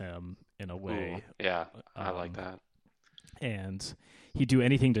destroys him in a Ooh, way. yeah, I like Um, that. and he'd do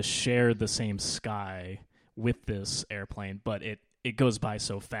anything to share the same sky with this airplane, but it goes by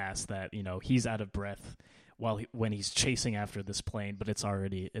so fast that he's out of breath when he's chasing after this plane, but it's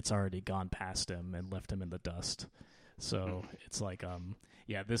already gone past him and left him in the dust. So Mhm. it's like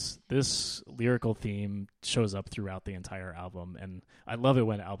yeah, this lyrical theme shows up throughout the entire album, and I love it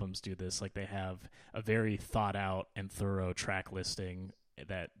when albums do this. Like they have a very thought out and thorough track listing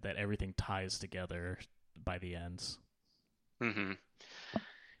that everything ties together by the ends. Hmm.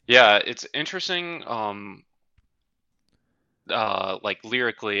 Yeah, it's interesting. Like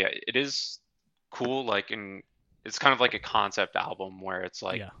lyrically, it is cool. Like, and it's kind of like a concept album where it's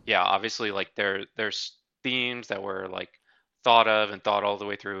like, Yeah. yeah, obviously, like there's themes that were like thought of and thought all the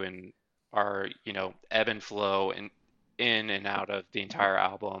way through and are, ebb and flow and in and out of the entire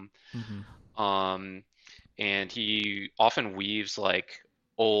album. Hmm. Um, and he often weaves like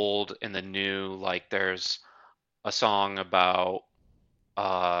old and the new. Like, there's a song about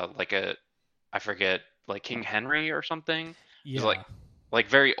like a I forget, like King Henry or something. It's Yeah. like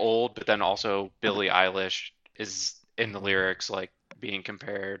very old, but then also Billie Eilish is in the Hmm. lyrics, like being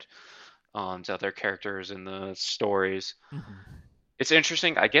compared to other characters in the stories. Hmm. It's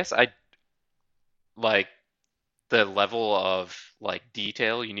interesting. I guess I like the level of like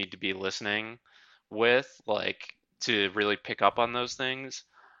detail you need to be listening with, like to really pick up on those things.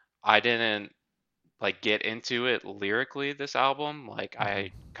 I didn't like get into it lyrically this album. Like Hmm.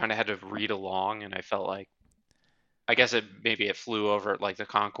 I kind of had to read along, and I felt like I guess it flew over like the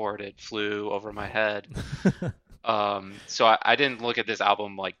Concorde. It flew over my head. So I didn't look at this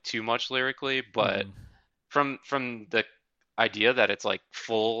album like too much lyrically, but Hmm. from the idea that it's like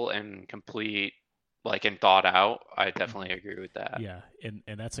full and complete, like and thought out, I Hmm. definitely agree with that. Yeah, and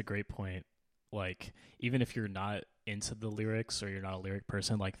that's a great point. Like, even if you're not into the lyrics or you're not a lyric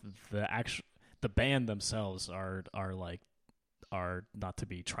person, like the band themselves are not to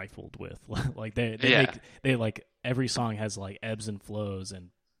be trifled with. Like Yeah, they like every song has like ebbs and flows and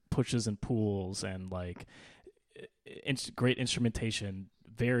pushes and pulls and like great instrumentation,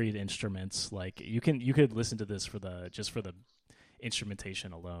 varied instruments. Like you could listen to this for the just for the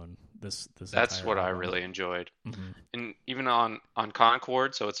instrumentation alone. This that's entire what I album. really enjoyed. Hmm. And even on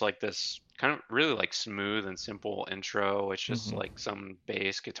Concord, so it's like this kind of really like smooth and simple intro. It's just Hmm. like some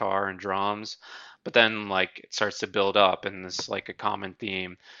bass, guitar, and drums, but then like it starts to build up, and this like a common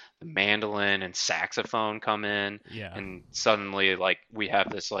theme. The mandolin and saxophone come in, Yeah. and suddenly like we have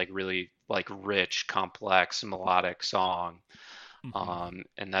this like really like rich, complex, melodic song. Hmm.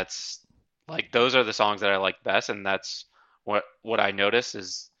 And that's like those are the songs that I like best, and that's what I notice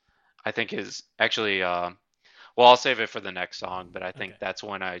is I think is actually well, I'll save it for the next song, but I think Okay. that's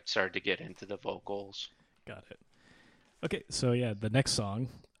when I started to get into the vocals. Got it. Okay, so yeah, the next song,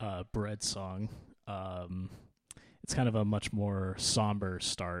 Bread Song, um, it's kind of a much more somber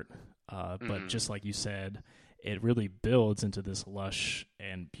start, but Hmm. just like you said, it really builds into this lush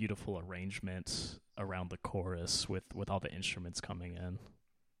and beautiful arrangement around the chorus with all the instruments coming in.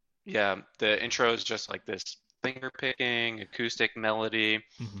 Yeah, the intro is just like this finger picking acoustic melody,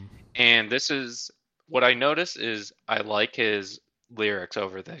 Hmm. and this is what I notice is I like his lyrics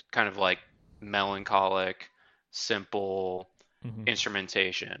over the kind of like melancholic, simple Hmm.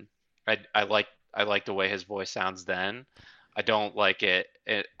 instrumentation. I like the way his voice sounds then. I don't like it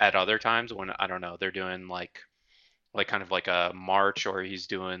at other times when I don't know they're doing like kind of like a march, or he's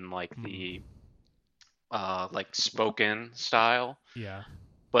doing like Hmm. the like spoken style. Yeah.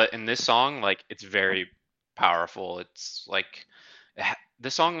 But in this song, like it's very powerful. It's like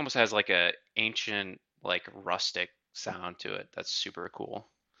this song almost has like a ancient like rustic sound to it. That's super cool.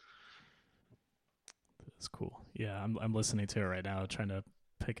 It's cool. Yeah, I'm listening to it right now, trying to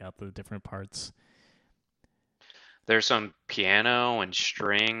pick out the different parts. There's some piano and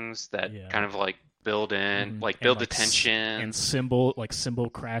strings that Yeah. kind of like build in, Hmm. like And build the like and tension. cymbal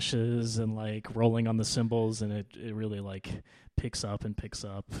crashes and like rolling on the cymbals, and it really like picks up and picks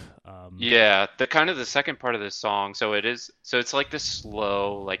up. Um, Yeah, the kind of the second part of this song, so it's like this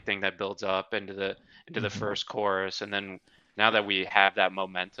slow like thing that builds up into the hmm. first chorus, and then now that we have that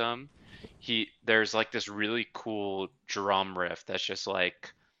momentum, there's like this really cool drum riff that's just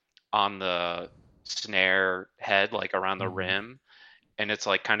like on the snare head, like around the Hmm. rim, and it's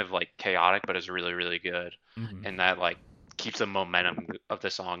like kind of like chaotic, but it's really, really good. Hmm. And that like keeps the momentum of the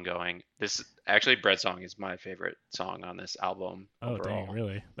song going. This actually Bread Song is my favorite song on this album Oh dang, overall.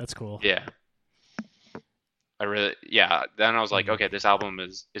 really? That's cool. Yeah. I really, yeah. Then I was like, Hmm. okay, this album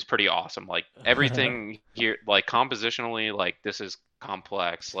is pretty awesome. Like everything here, like compositionally, like this is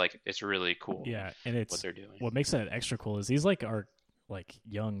complex. Like it's really cool Yeah, and what it's they're doing. what makes that extra cool is these like are like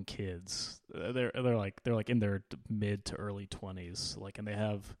young kids. They're like in their mid to early 20s, like, and they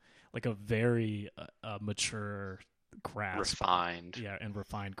have like a very mature grasp, Refined. yeah, and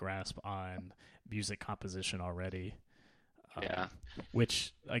refined grasp on music composition already. Yeah. Um,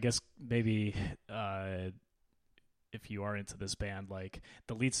 which I guess maybe if you are into this band, like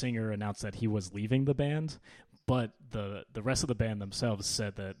the lead singer announced that he was leaving the band, but the rest of the band themselves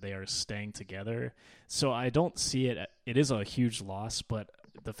said that they are staying together. So I don't see it. It is a huge loss, but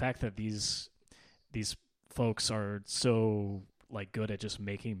the fact that these folks are so like good at just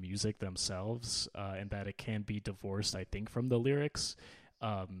making music themselves, and that it can be divorced, I think, from the lyrics,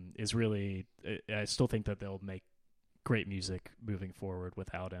 is really. I still think that they'll make great music moving forward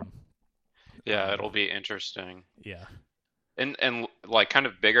without him. Yeah, Um, it'll be interesting. yeah. And like kind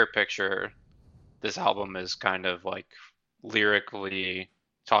of bigger picture, this album is kind of like lyrically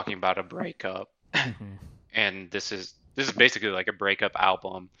talking about a breakup. Hmm. And this is basically like a breakup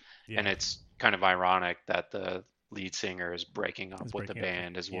album, and Yeah. it's kind of ironic that the lead singer is breaking He's up with the breaking up.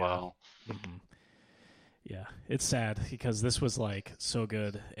 band as Yeah. well. Hmm. Yeah. It's sad because this was like so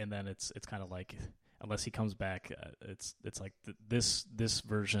good, and then it's kind of like unless he comes back, it's like this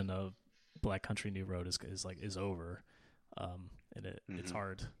version of Black Country New Road is over, and it's Hmm.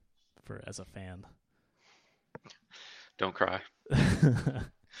 hard for as a fan. Don't cry.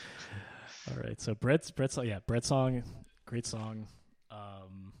 All right, so Brett's yeah, Brett song, great song.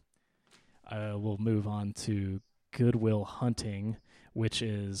 Um, I will move on to Goodwill Hunting, which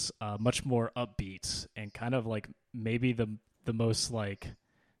is much more upbeat and kind of like maybe the most like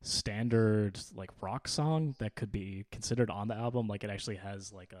standard like rock song that could be considered on the album. Like it actually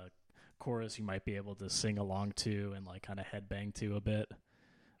has like a chorus you might be able to sing along to and like kind of headbang to a bit.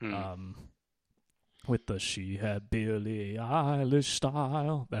 Hmm. Um, with the "She Had Billie Eilish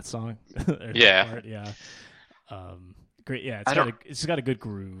Style" that song or that Yeah. part, yeah. Um, great, yeah. I don't. It's got a good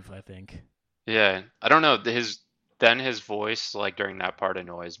groove, I think. Yeah. I don't know. His voice like during that part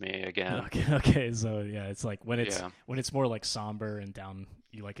annoys me again. Okay, okay. So yeah, it's like Yeah. when it's more like somber and down,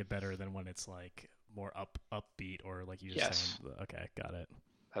 you like it better than when it's like more upbeat or like you were saying. Yes. Okay, got it.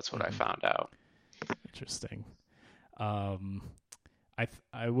 That's what I Hmm. found out. Interesting. Um,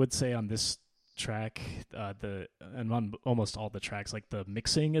 I would say on this track, the and on almost all the tracks, like the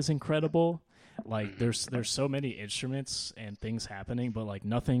mixing is incredible. Like Hmm. there's so many instruments and things happening, but like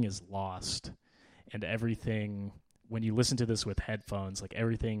nothing is lost, and everything when you listen to this with headphones, like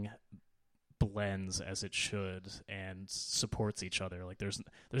everything blends as it should and supports each other. Like there's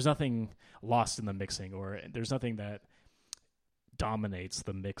nothing lost in the mixing, or there's nothing that dominates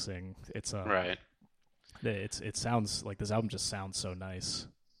the mixing. Right. It sounds like this album just sounds so nice.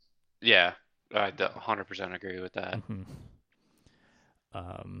 Yeah. I 100% agree with that. Hmm.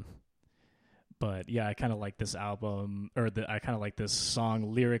 Um, but yeah, I kind of like this album, or I kind of like this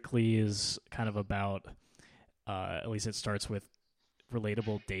song. Lyrically, is kind of about. At least it starts with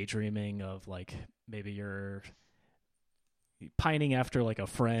relatable daydreaming of like maybe you're pining after like a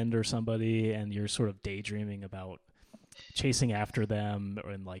friend or somebody, and you're sort of daydreaming about chasing after them,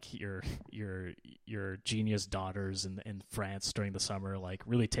 and like your genius daughters in France during the summer, like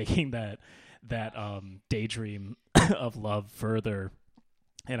really taking that daydream of love further.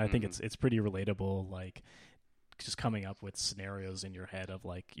 And I think Hmm. it's pretty relatable, like just coming up with scenarios in your head of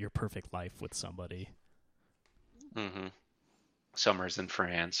like your perfect life with somebody. Hmm. Summers in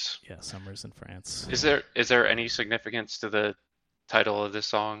France. Yeah, summers in France. Is there any significance to the title of this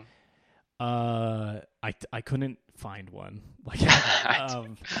song? I couldn't find one. Like, I,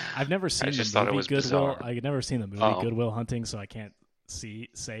 um, I've never I seen the just thought it movie was Goodwill. bizarre. I've never seen the movie Oh, Goodwill Hunting, so I can't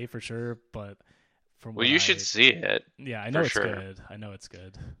say for sure. But from well, what you should see it yeah, I know for it's sure. good. I know it's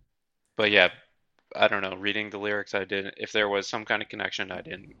good. But yeah, I don't know. Reading the lyrics, I didn't. If there was some kind of connection, I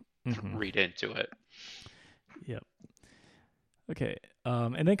didn't Hmm. read into it. Yep. Okay.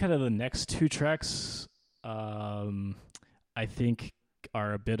 And then kind of the next two tracks, I think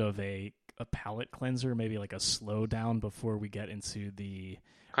are a bit of a palate cleanser, maybe like a slowdown before we get into the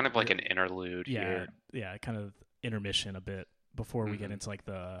Kind of like r- an interlude yeah, here. yeah, kind of intermission a bit before we get Hmm. into like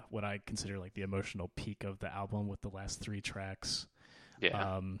the what I consider like the emotional peak of the album with the last three tracks. Yeah.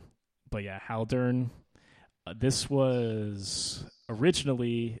 Um, but yeah, Haldern. This was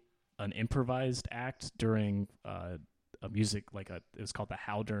originally an improvised act during a music it was called the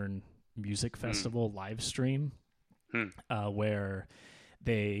Haldern Music Hmm. Festival live stream, Hmm. where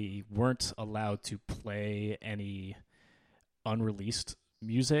they weren't allowed to play any unreleased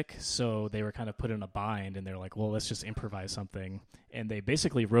music, so they were kind of put in a bind, and they're like, well, let's just improvise something, and they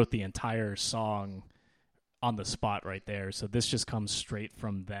basically wrote the entire song on the spot right there. So this just comes straight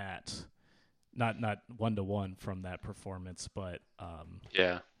from that, not one to one from that performance, but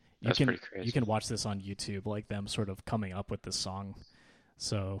Yeah. you That's can pretty you crazy. can watch this on YouTube, like them sort of coming up with this song.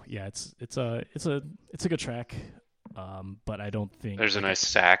 So yeah, it's a good track, but I don't think There's a nice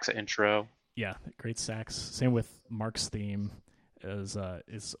sax intro. yeah, great sax. Same with Mark's theme is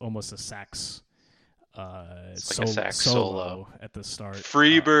almost a sax It's like a sax solo. solo at the start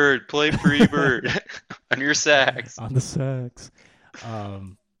Freebird, play Freebird on your sax. on the sax.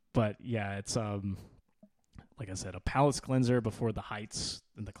 Um, but yeah, it's like I said, a palate cleanser before the heights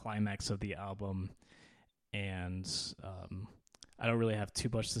and the climax of the album. and I don't really have too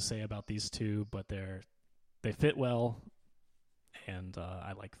much to say about these two, but they fit well, and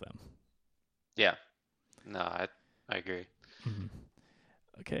I like them. Yeah. No, I agree. Mhm.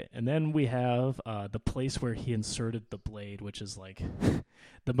 Okay, and then we have the place where he inserted the blade, which is like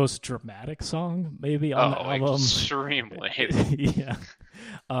the most dramatic song maybe on the Oh, album. extremely.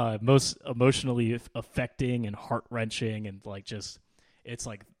 Yeah, most emotionally affecting and heart wrenching, and like just it's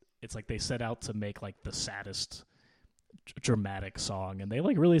like it's like they set out to make like the saddest dramatic song, and they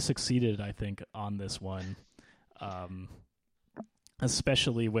like really succeeded, I think, on this one, um,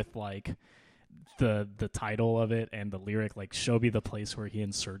 especially with like the title of it and the lyric, like "Show me the place where he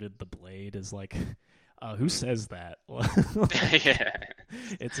inserted the blade," is like, who Mm. says that? Like, Yeah.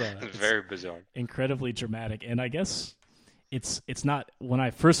 It's it's very bizarre. incredibly dramatic, and I guess it's not when I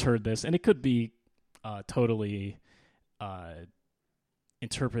first heard this, and it could be totally uh,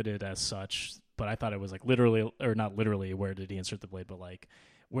 interpreted as such, but I thought it was like literally, or not literally, where did he insert the blade, but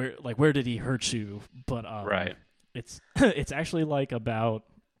where did he hurt you? But Right. it's it's actually like about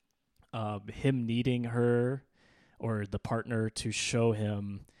him needing her or the partner to show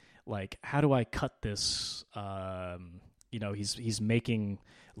him like, how do I cut this? He's making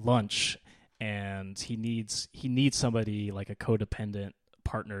lunch, and he needs somebody like a codependent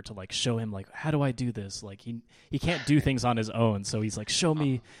partner to like show him like, how do I do this? Like he can't do things on his own, so he's like, show Uh,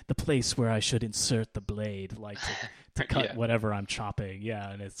 me the place where I should insert the blade, like to cut yeah. whatever I'm chopping. Yeah,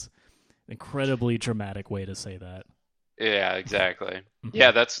 and it's an incredibly dramatic way to say that. Yeah, exactly. Hmm.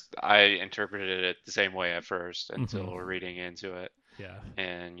 Yeah, I interpreted it the same way at first Hmm. until reading into it. Yeah.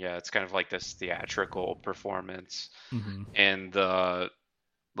 And yeah, it's kind of like this theatrical performance. Hmm. And the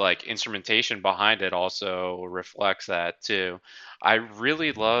like instrumentation behind it also reflects that too. I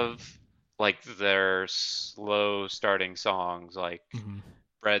really love like their slow starting songs, like Hmm.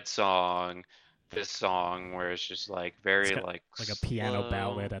 Bread Song, this song, where it's just like It's very got like like a piano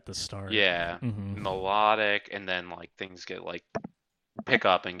ballad slow, at the start. yeah, Hmm. melodic, and then like things get like pick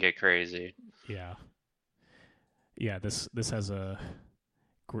up and get crazy. Yeah. Yeah. This has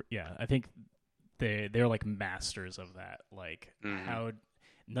yeah. I think they're like masters of that. Like Hmm. how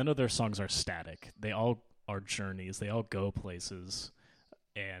none of their songs are static. They all are journeys. They all go places.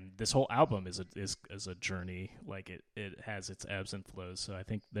 And this whole album is a journey. Like it has its ebbs and flows. So I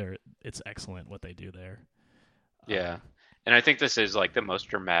think it's excellent what they do there. Yeah. And I think this is like the most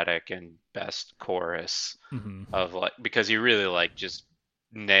dramatic and best chorus Mhm. of like because you really like just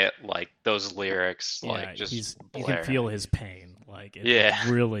nail like those lyrics Yeah, like just you can blare feel at his you. pain. Like it Yeah.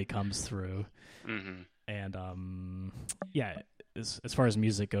 really comes through. Hmm. And yeah, as far as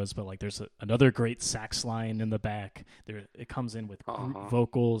music goes, but like there's another great sax line in the back. There it comes in with group Uh-huh.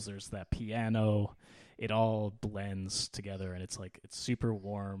 vocals. There's that piano. It all blends together, and it's like it's super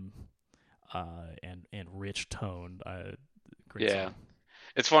warm, and rich toned. Great Yeah. song.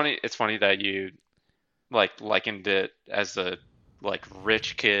 It's funny that you like likened it as the like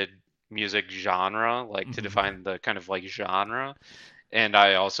rich kid music genre, like to Hmm. define the kind of like genre. And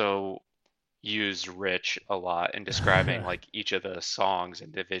I also use rich a lot in describing like each of the songs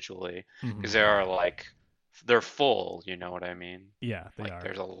individually because Hmm. they are like they're full, you know what I mean? Yeah, they Like are.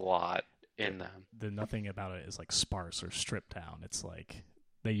 there's a lot It, in them. the nothing about it is like sparse or stripped down. It's like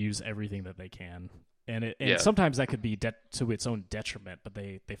they use everything that they can, and Yeah. sometimes that could be to its own detriment. But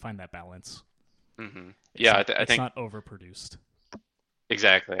they find that balance. Yeah, I It's think not overproduced.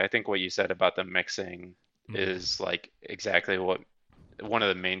 exactly. I think what you said about the mixing Hmm. is like exactly what one of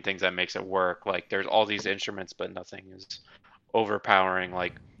the main things that makes it work. Like there's all these instruments, but nothing is overpowering.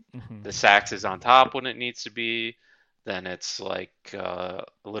 Like Hmm. the sax is on top when it needs to be. Then it's like a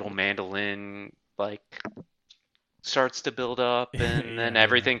little mandolin like starts to build up, and then Yeah, yeah.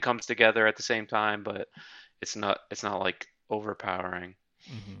 everything comes together at the same time. But it's not like overpowering.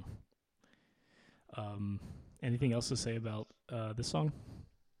 Hmm. Um, anything else to say about this song?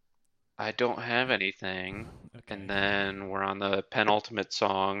 I don't have anything. And Okay. then we're on the penultimate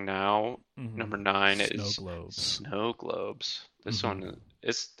song now. Hmm. Number nine Snow is globes. Snow Globes. Hmm.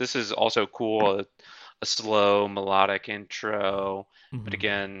 This is also cool. A slow melodic intro, but Hmm.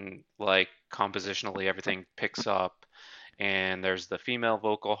 again, like compositionally, everything picks up. And there's the female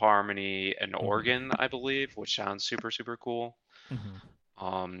vocal harmony and Hmm. organ, I believe, which sounds super cool. Hmm.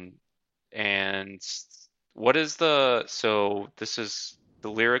 Um, and what is the so this is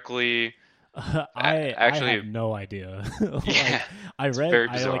the lyrically I have actually no idea. yeah, Like it's very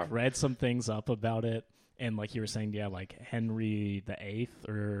I like bizarre. read some things up about it, and like you were saying, yeah, like Henry the Eighth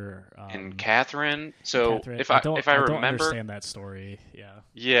or And Catherine, so Catherine. if I I don't remember, understand that story. Yeah.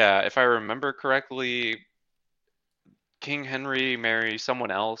 yeah, if I remember correctly, King Henry marries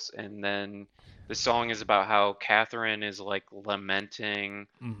someone else, and then the song is about how Catherine is like lamenting,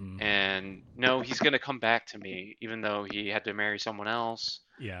 Hmm. and no, he's gonna come back to me, even though he had to marry someone else.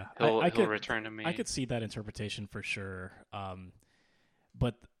 Yeah, He'll return to I me. could see that interpretation for sure.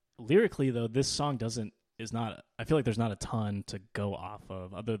 But lyrically though, this song doesn't is not. I feel like there's not a ton to go off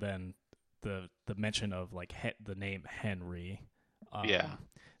of other than the mention of like the name Henry. Yeah. Um,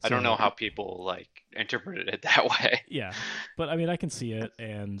 I don't know so how people like interpreted it that way. yeah, but I mean I can see it,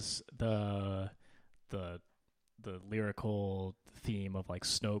 and the the lyrical theme of like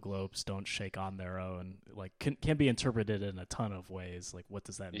snow globes don't shake on their own like can be interpreted in a ton of ways. Like what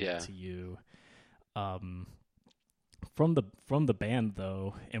does that mean Yeah. to you? Um, from the band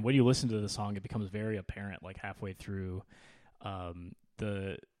though, and when you listen to the song, it becomes very apparent like halfway through.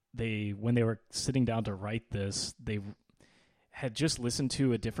 The they when they were sitting down to write this, they had just listened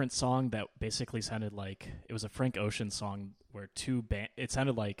to a different song that basically sounded like it was a Frank Ocean song where it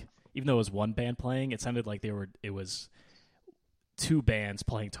sounded like, even though it was one band playing, it sounded like it was two bands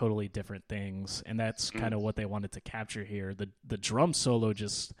playing totally different things, and that's Mm. kind of what they wanted to capture here. The drum solo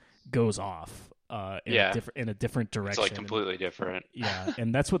just goes off Yeah. in a different It's like direction. completely different. Yeah,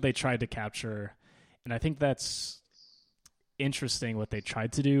 and that's what they tried to capture, and I think that's interesting what they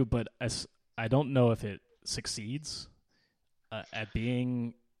tried to do, but as I don't know if it succeeds at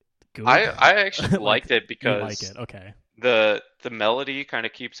being good. I actually Like liked it you like because it, okay? the melody kind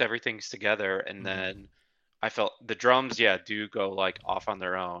of keeps everything together, and Mm-hmm. then I felt the drums, yeah, do go like off on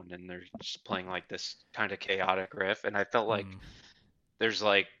their own, and they're just playing like this kind of chaotic riff, and I felt like Mm. there's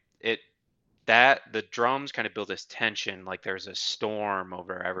like it that the drums kind of build this tension, like there's a storm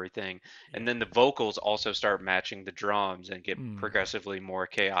over everything, and Yeah. then the vocals also start matching the drums and get Mm. progressively more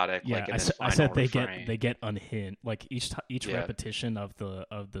chaotic, Yeah, like in this I final said refrain. they get unhinged. Like each Yeah. repetition of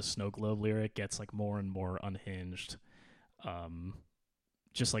the snow globe lyric gets like more and more unhinged. Um,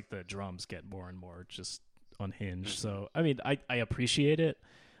 just like the drums get more and more just unhinged. Hmm. So I mean, I appreciate it,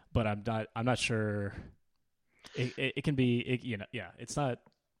 but I'm not sure. It can be you know, yeah. It's not.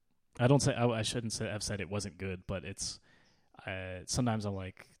 I don't say I shouldn't say have said it wasn't good, but it's sometimes I'm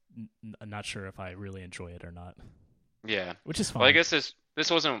like I'm not sure if I really enjoy it or not, Yeah. which is Well, I fine. guess this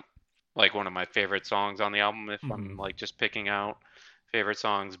wasn't like one of my favorite songs on the album if Hmm. I'm like just picking out favorite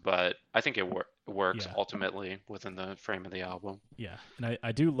songs, but I think it works Yeah, ultimately within the frame of the album. yeah, and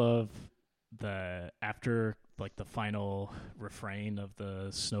I do love the after like the final refrain of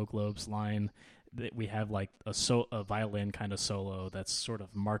the snow globes line that we have like a violin kind of solo that's sort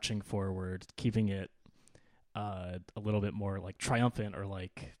of marching forward, keeping it a little bit more like triumphant or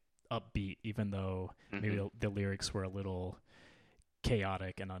like upbeat, even though maybe Hmm. the lyrics were a little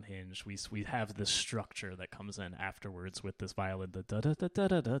chaotic and unhinged. We have this structure that comes in afterwards with this violin, the da da da da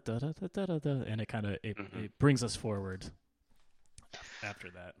da da da da da da da, and it kind of Hmm. it brings us forward after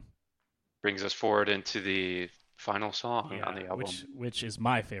that. Brings us forward into the final song on Yeah, the album. which is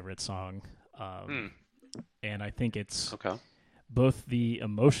my favorite song, Hmm. and I think it's Okay. both the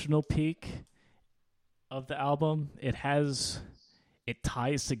emotional peak of the album. It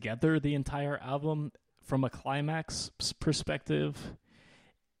ties together the entire album from a climax perspective,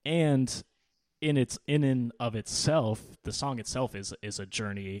 and in and of itself, the song itself is a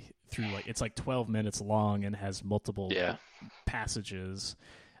journey through like it's like 12 minutes long and has multiple Yeah. passages.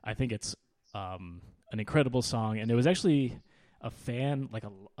 I think it's an incredible song, and it was actually a fan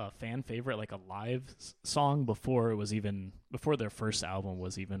favorite, like a live song before their first album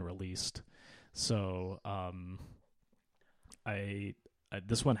was even released. So I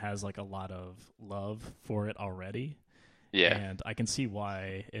this one has like a lot of love for it already, Yeah. and I can see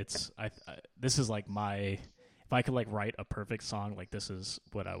why it's this is like my if I could like write a perfect song, like this is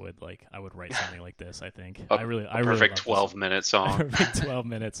what I would like. I would write something like this. I think A, I a really perfect love this. 12-minute A song. perfect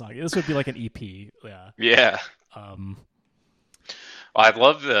 12-minute song. This would be like an EP. Yeah. Yeah. Um. I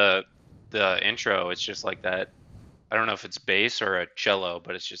love the intro. It's just like that. I don't know if it's bass or a cello,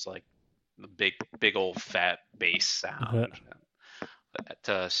 but it's just like the big old fat bass sound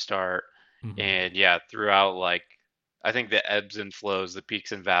to start. Mhm. And yeah, throughout like I think the ebbs and flows, the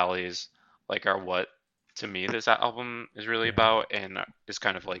peaks and valleys, like are what to me this album is really Yeah. about, and it's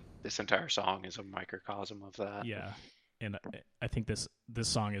kind of like this entire song is a microcosm of that. Yeah. And I think this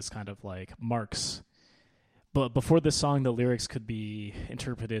song is kind of like Mark's. But before this song, the lyrics could be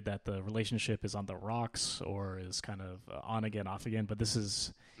interpreted that the relationship is on the rocks or is kind of on again, off again. But this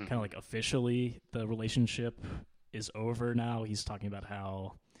is kind of Hmm. like officially the relationship is over now. He's talking about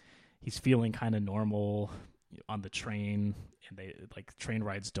how he's feeling kind of normal on the train, and they like train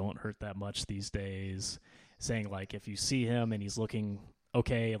rides don't hurt that much these days. Saying like if you see him and he's looking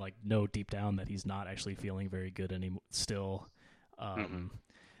okay, like know deep down that he's not actually feeling very good anymore still. Hmm. Um,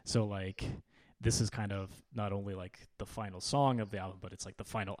 so like this is kind of not only like the final song of the album, but it's like the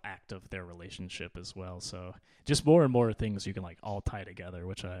final act of their relationship as well. So just more and more things you can like all tie together,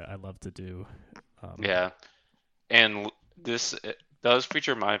 which I love to do. Yeah, and this does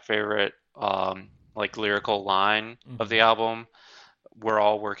feature my favorite like lyrical line of Mhm. the album. We're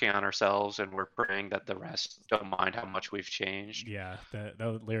all working on ourselves, and we're praying that the rest don't mind how much we've changed. Yeah, that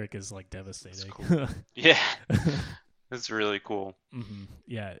lyric is like That's devastating. cool. Yeah, it's really cool.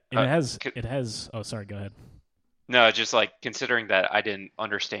 Yeah, and Uh, it has. Oh, sorry. Go ahead. no, just like considering that I didn't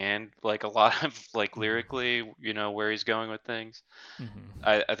understand like a lot of like Hmm. lyrically, where he's going with things. Hmm.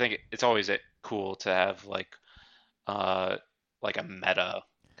 I think it's always cool to have uh like a meta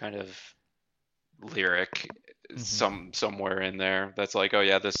kind of lyric Hmm. somewhere in there that's like, oh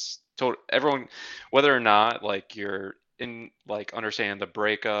yeah, this total everyone, whether or not like you're in like understand the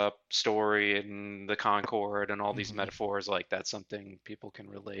breakup story and the Concord and all these Hmm. metaphors, like that's something people can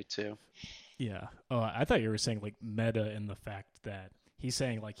relate to. Yeah. Oh, I thought you were saying like meta in the fact that he's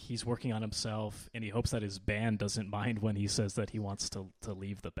saying like he's working on himself and he hopes that his band doesn't mind when he says that he wants to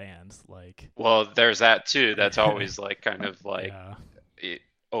leave the band. Like, Well, there's that too. That's always like kind of like yeah. it,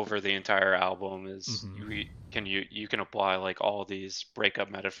 over the entire album is Hmm. you can apply like all these breakup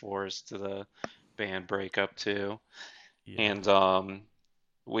metaphors to the band breakup too. Yeah. And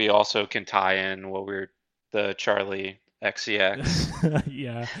we also can tie in the Charlie XCX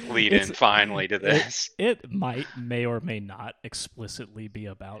Yeah. lead It's in finally to it this, it may or may not explicitly be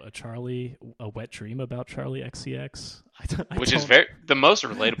about a wet dream about Charlie XCX. I which is don't very the most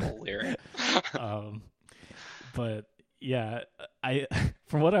relatable lyric. um but yeah, I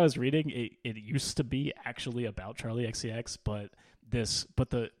from what I was reading, it used to be actually about Charlie XCX, but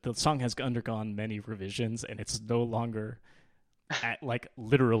the song has undergone many revisions and it's no longer like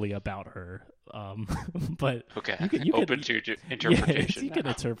literally about her. Um, but Okay, you could open to yeah, interpretation you can now.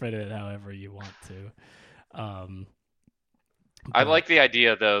 interpret it however you want to. Um, I but like the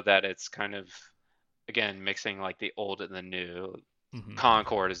idea though that it's kind of again mixing like the old and the new. mhm,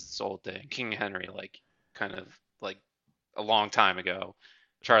 Concord is this old thing. King Henry, like kind of like a long time ago.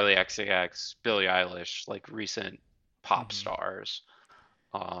 mhm, Charlie XCX, Billie Eilish, like recent pop mhm, stars.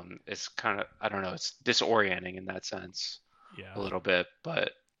 It's kind of I don't know. It's disorienting in that sense a yeah. little bit,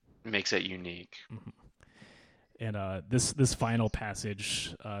 but makes it unique. Mhm. And this final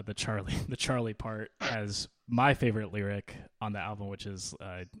passage, the Charlie the Charlie part has my favorite lyric on the album, which is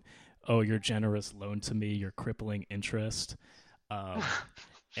 "Oh, your generous loan to me, your crippling interest." Um,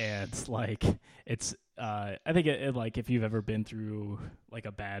 and like it's I think like if you've ever been through like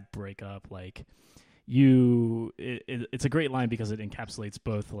a bad breakup, like it's a great line because it encapsulates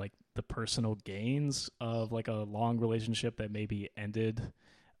both like the personal gains of like a long relationship that maybe ended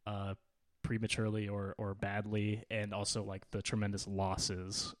uh prematurely or badly, and also like the tremendous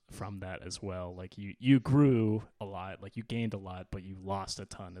losses from that as well. Like you grew a lot, like you gained a lot, but you lost a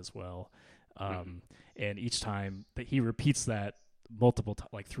ton as well. Hmm. um and each time that he repeats that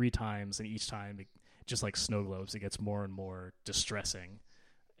like three times, and each time it, just like snow globes, it gets more and more distressing.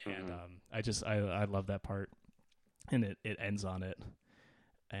 And Hmm. I love that part, and it ends on it.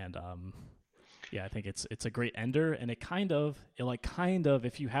 And yeah, I think it's a great ender, and it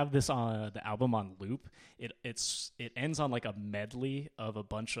if you have this on the album on loop, it ends on like a medley of a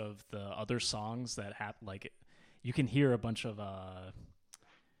bunch of the other songs that have like you can hear a bunch of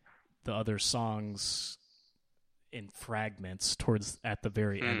the other songs in fragments towards at the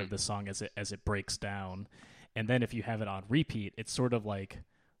very end Hmm. of the song as it breaks down. And then if you have it on repeat, it sort of like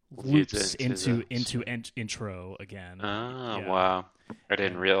Leads loops into the into intro again. Oh, Yeah. wow. I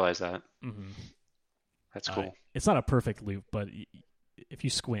didn't And realize that. mhm. That's cool. It's not a perfect loop, but if you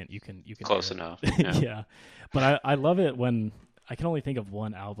squint, you can Close hear enough. it. Yeah. Yeah, but I love it when I can only think of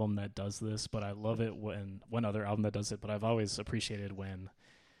one album that does this, but I love it when one other album that does it. But I've always appreciated when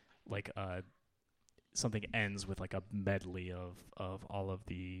like something ends with like a medley of all of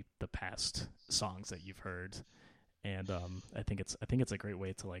the past songs that you've heard. And I think it's a great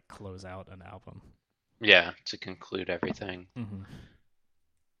way to like close out an album. Yeah, to conclude everything. Hmm.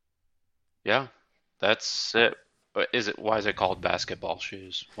 Yeah, that's it. But why is it called Basketball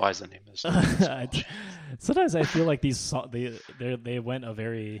Shoes? Why is the name of the song Basketball Shoes? Sometimes I feel like they went a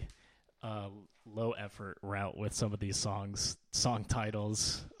very uh, low effort route with some of these song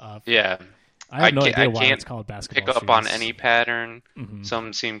titles. Yeah, I have no I idea why can't it's called pick Basketball up on Shoes. any pattern. Hmm.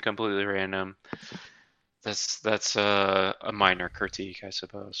 Some seem completely random. That's a minor critique, I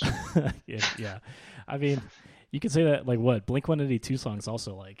suppose. Yeah, yeah. I mean, You could say that like what Blink 182 songs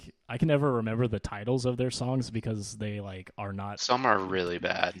also like I can never remember the titles of their songs because they like are not Some are really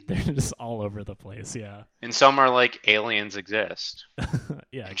bad, they're just all over the place. Yeah. and some are like aliens exist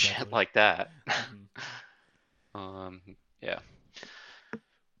Yeah, and shit exactly. like that. Hmm. Um, yeah.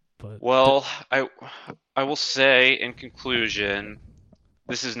 But Well, I will say in conclusion,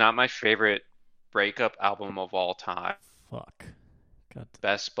 this is not my favorite breakup album of all time. fuck. God.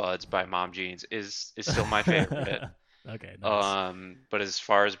 Best Buds by Mom Jeans is still my favorite. Okay, nice. But as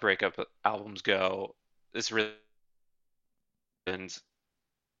far as breakup albums go, this really and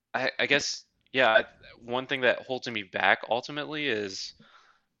I guess yeah, one thing that holds me back ultimately is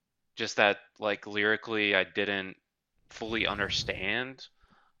just that like lyrically I didn't fully understand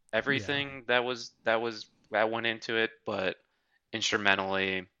Yeah. everything that went into it, but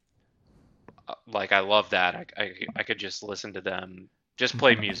instrumentally, like I love that. I could just listen to them, just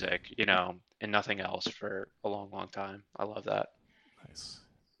play Hmm. music, and nothing else for a long, long time. I love that. Nice.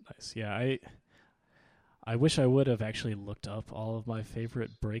 Nice. Yeah, I wish I would have actually looked up all of my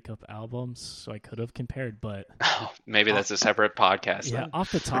favorite breakup albums so I could have compared, but Maybe uh, that's a separate podcast yeah, then.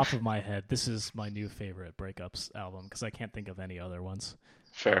 off the top of my head, this is my new favorite breakups album because I can't think of any other ones.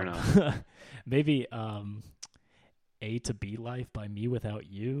 Fair Um, enough. maybe A to B Life by Me Without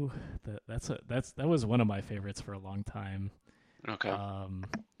You. That was one of my favorites for a long time. Okay. Um,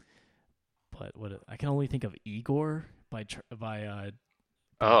 but what I can only think of Igor by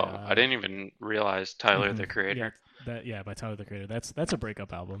Oh, I didn't even realize Tyler mhm, the yeah, Creator. by Tyler the Creator. That's a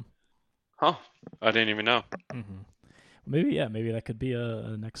breakup album. Huh. I didn't even know. Hmm. Maybe that could be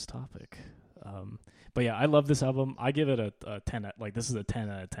a next topic. Um, but yeah, I love this album. I give it a 10. Like this is a 10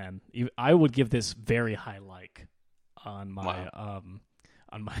 out of 10. I would give this very high like on my Wow.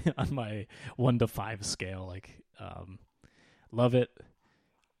 on my 1 to 5 scale. Like love it.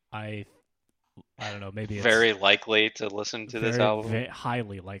 I I don't know. Maybe it's Very likely to listen to this very album.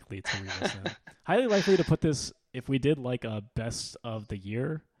 highly likely to re-listen. Highly likely to put this if we did like a best of the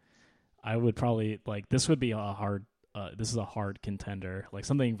year. I would probably like this would be a hard. This is a hard contender. Like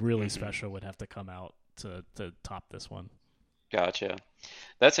something really Hmm. special would have to come out to top this one. Gotcha.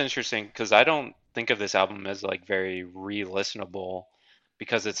 That's interesting because I don't think of this album as like very re-listenable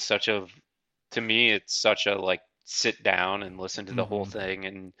because it's such a, to me, it's such a like sit down and listen to the whole Hmm. thing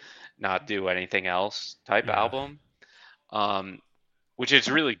and not do anything else type Yeah. album. Um, which it's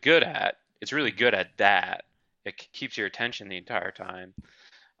really good at. It's really Hmm. good at that. It keeps your attention the entire time.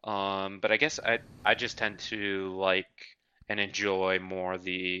 But I guess I just tend to like and enjoy more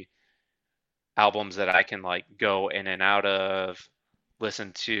the albums that I can like go in and out of,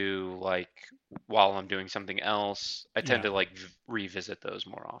 listen to like while I'm doing something else. I tend Yeah. to like revisit those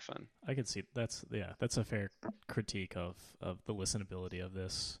more often. I can see that's a fair critique of the listenability of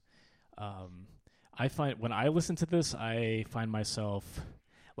this. Um, I find when I listen to this, I find myself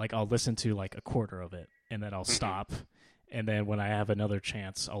like I'll listen to like a quarter of it and then I'll Hmm. stop, and then when I have another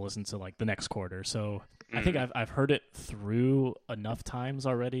chance, I'll listen to like the next quarter. So I think Mm, I've heard it through enough times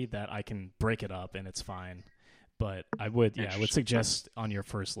already that I can break it up and it's fine. But I would interesting. suggest on your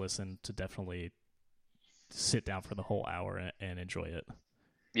first listen to definitely sit down for the whole hour and enjoy it.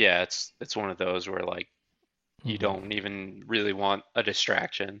 Yeah, it's one of those where like you Hmm. don't even really want a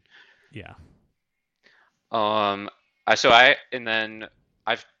distraction. Yeah. Um, I and then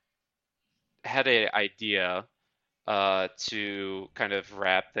I've had an idea to kind of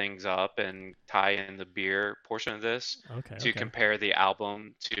wrap things up and tie in the beer portion of this Okay. to Okay. compare the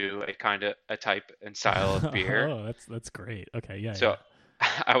album to a kind of a type and style of beer. Oh, that's great. Okay. Yeah. So Yeah.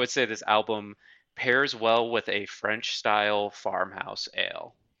 I would say this album pairs well with a French style farmhouse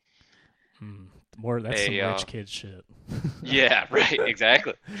ale. Mm, more. That's some A rich kid shit. Yeah, right,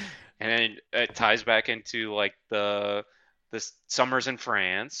 exactly. And then it ties back into like the summers in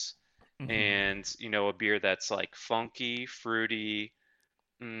France Hmm. and a beer that's like funky, fruity,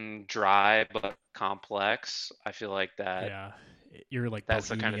 dry but complex. I feel like Yeah, your like that's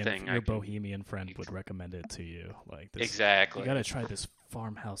the kind of thing I your can bohemian friend would recommend it to you. Like this, you got exactly. to try this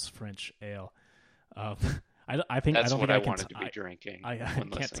farmhouse French ale. Um, I That's don't what think I I can. wanted to be drinking I when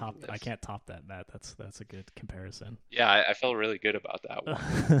can't listening to I this. can't top that, Matt. That's a good comparison. Yeah, I felt really good about that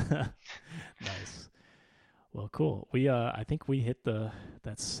one. Nice. Well, cool. We I think we hit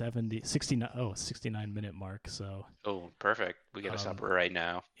that 69 minute mark. So Oh, perfect. We got to stop um right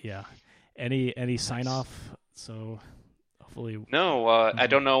now. yeah. Any sign Nice. off? So hopefully. No, I Mhm.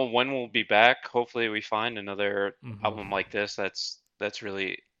 don't know when we'll be back. Hopefully, we find another album Mhm. like this that's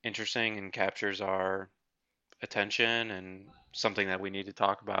really interesting and captures our attention and something that we need to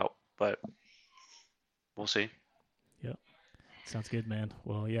talk about. But we'll see. Yep. Sounds good, man.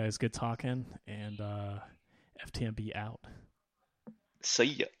 Well, yeah, it's good talking, and FTMB out. See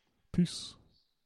ya. Peace.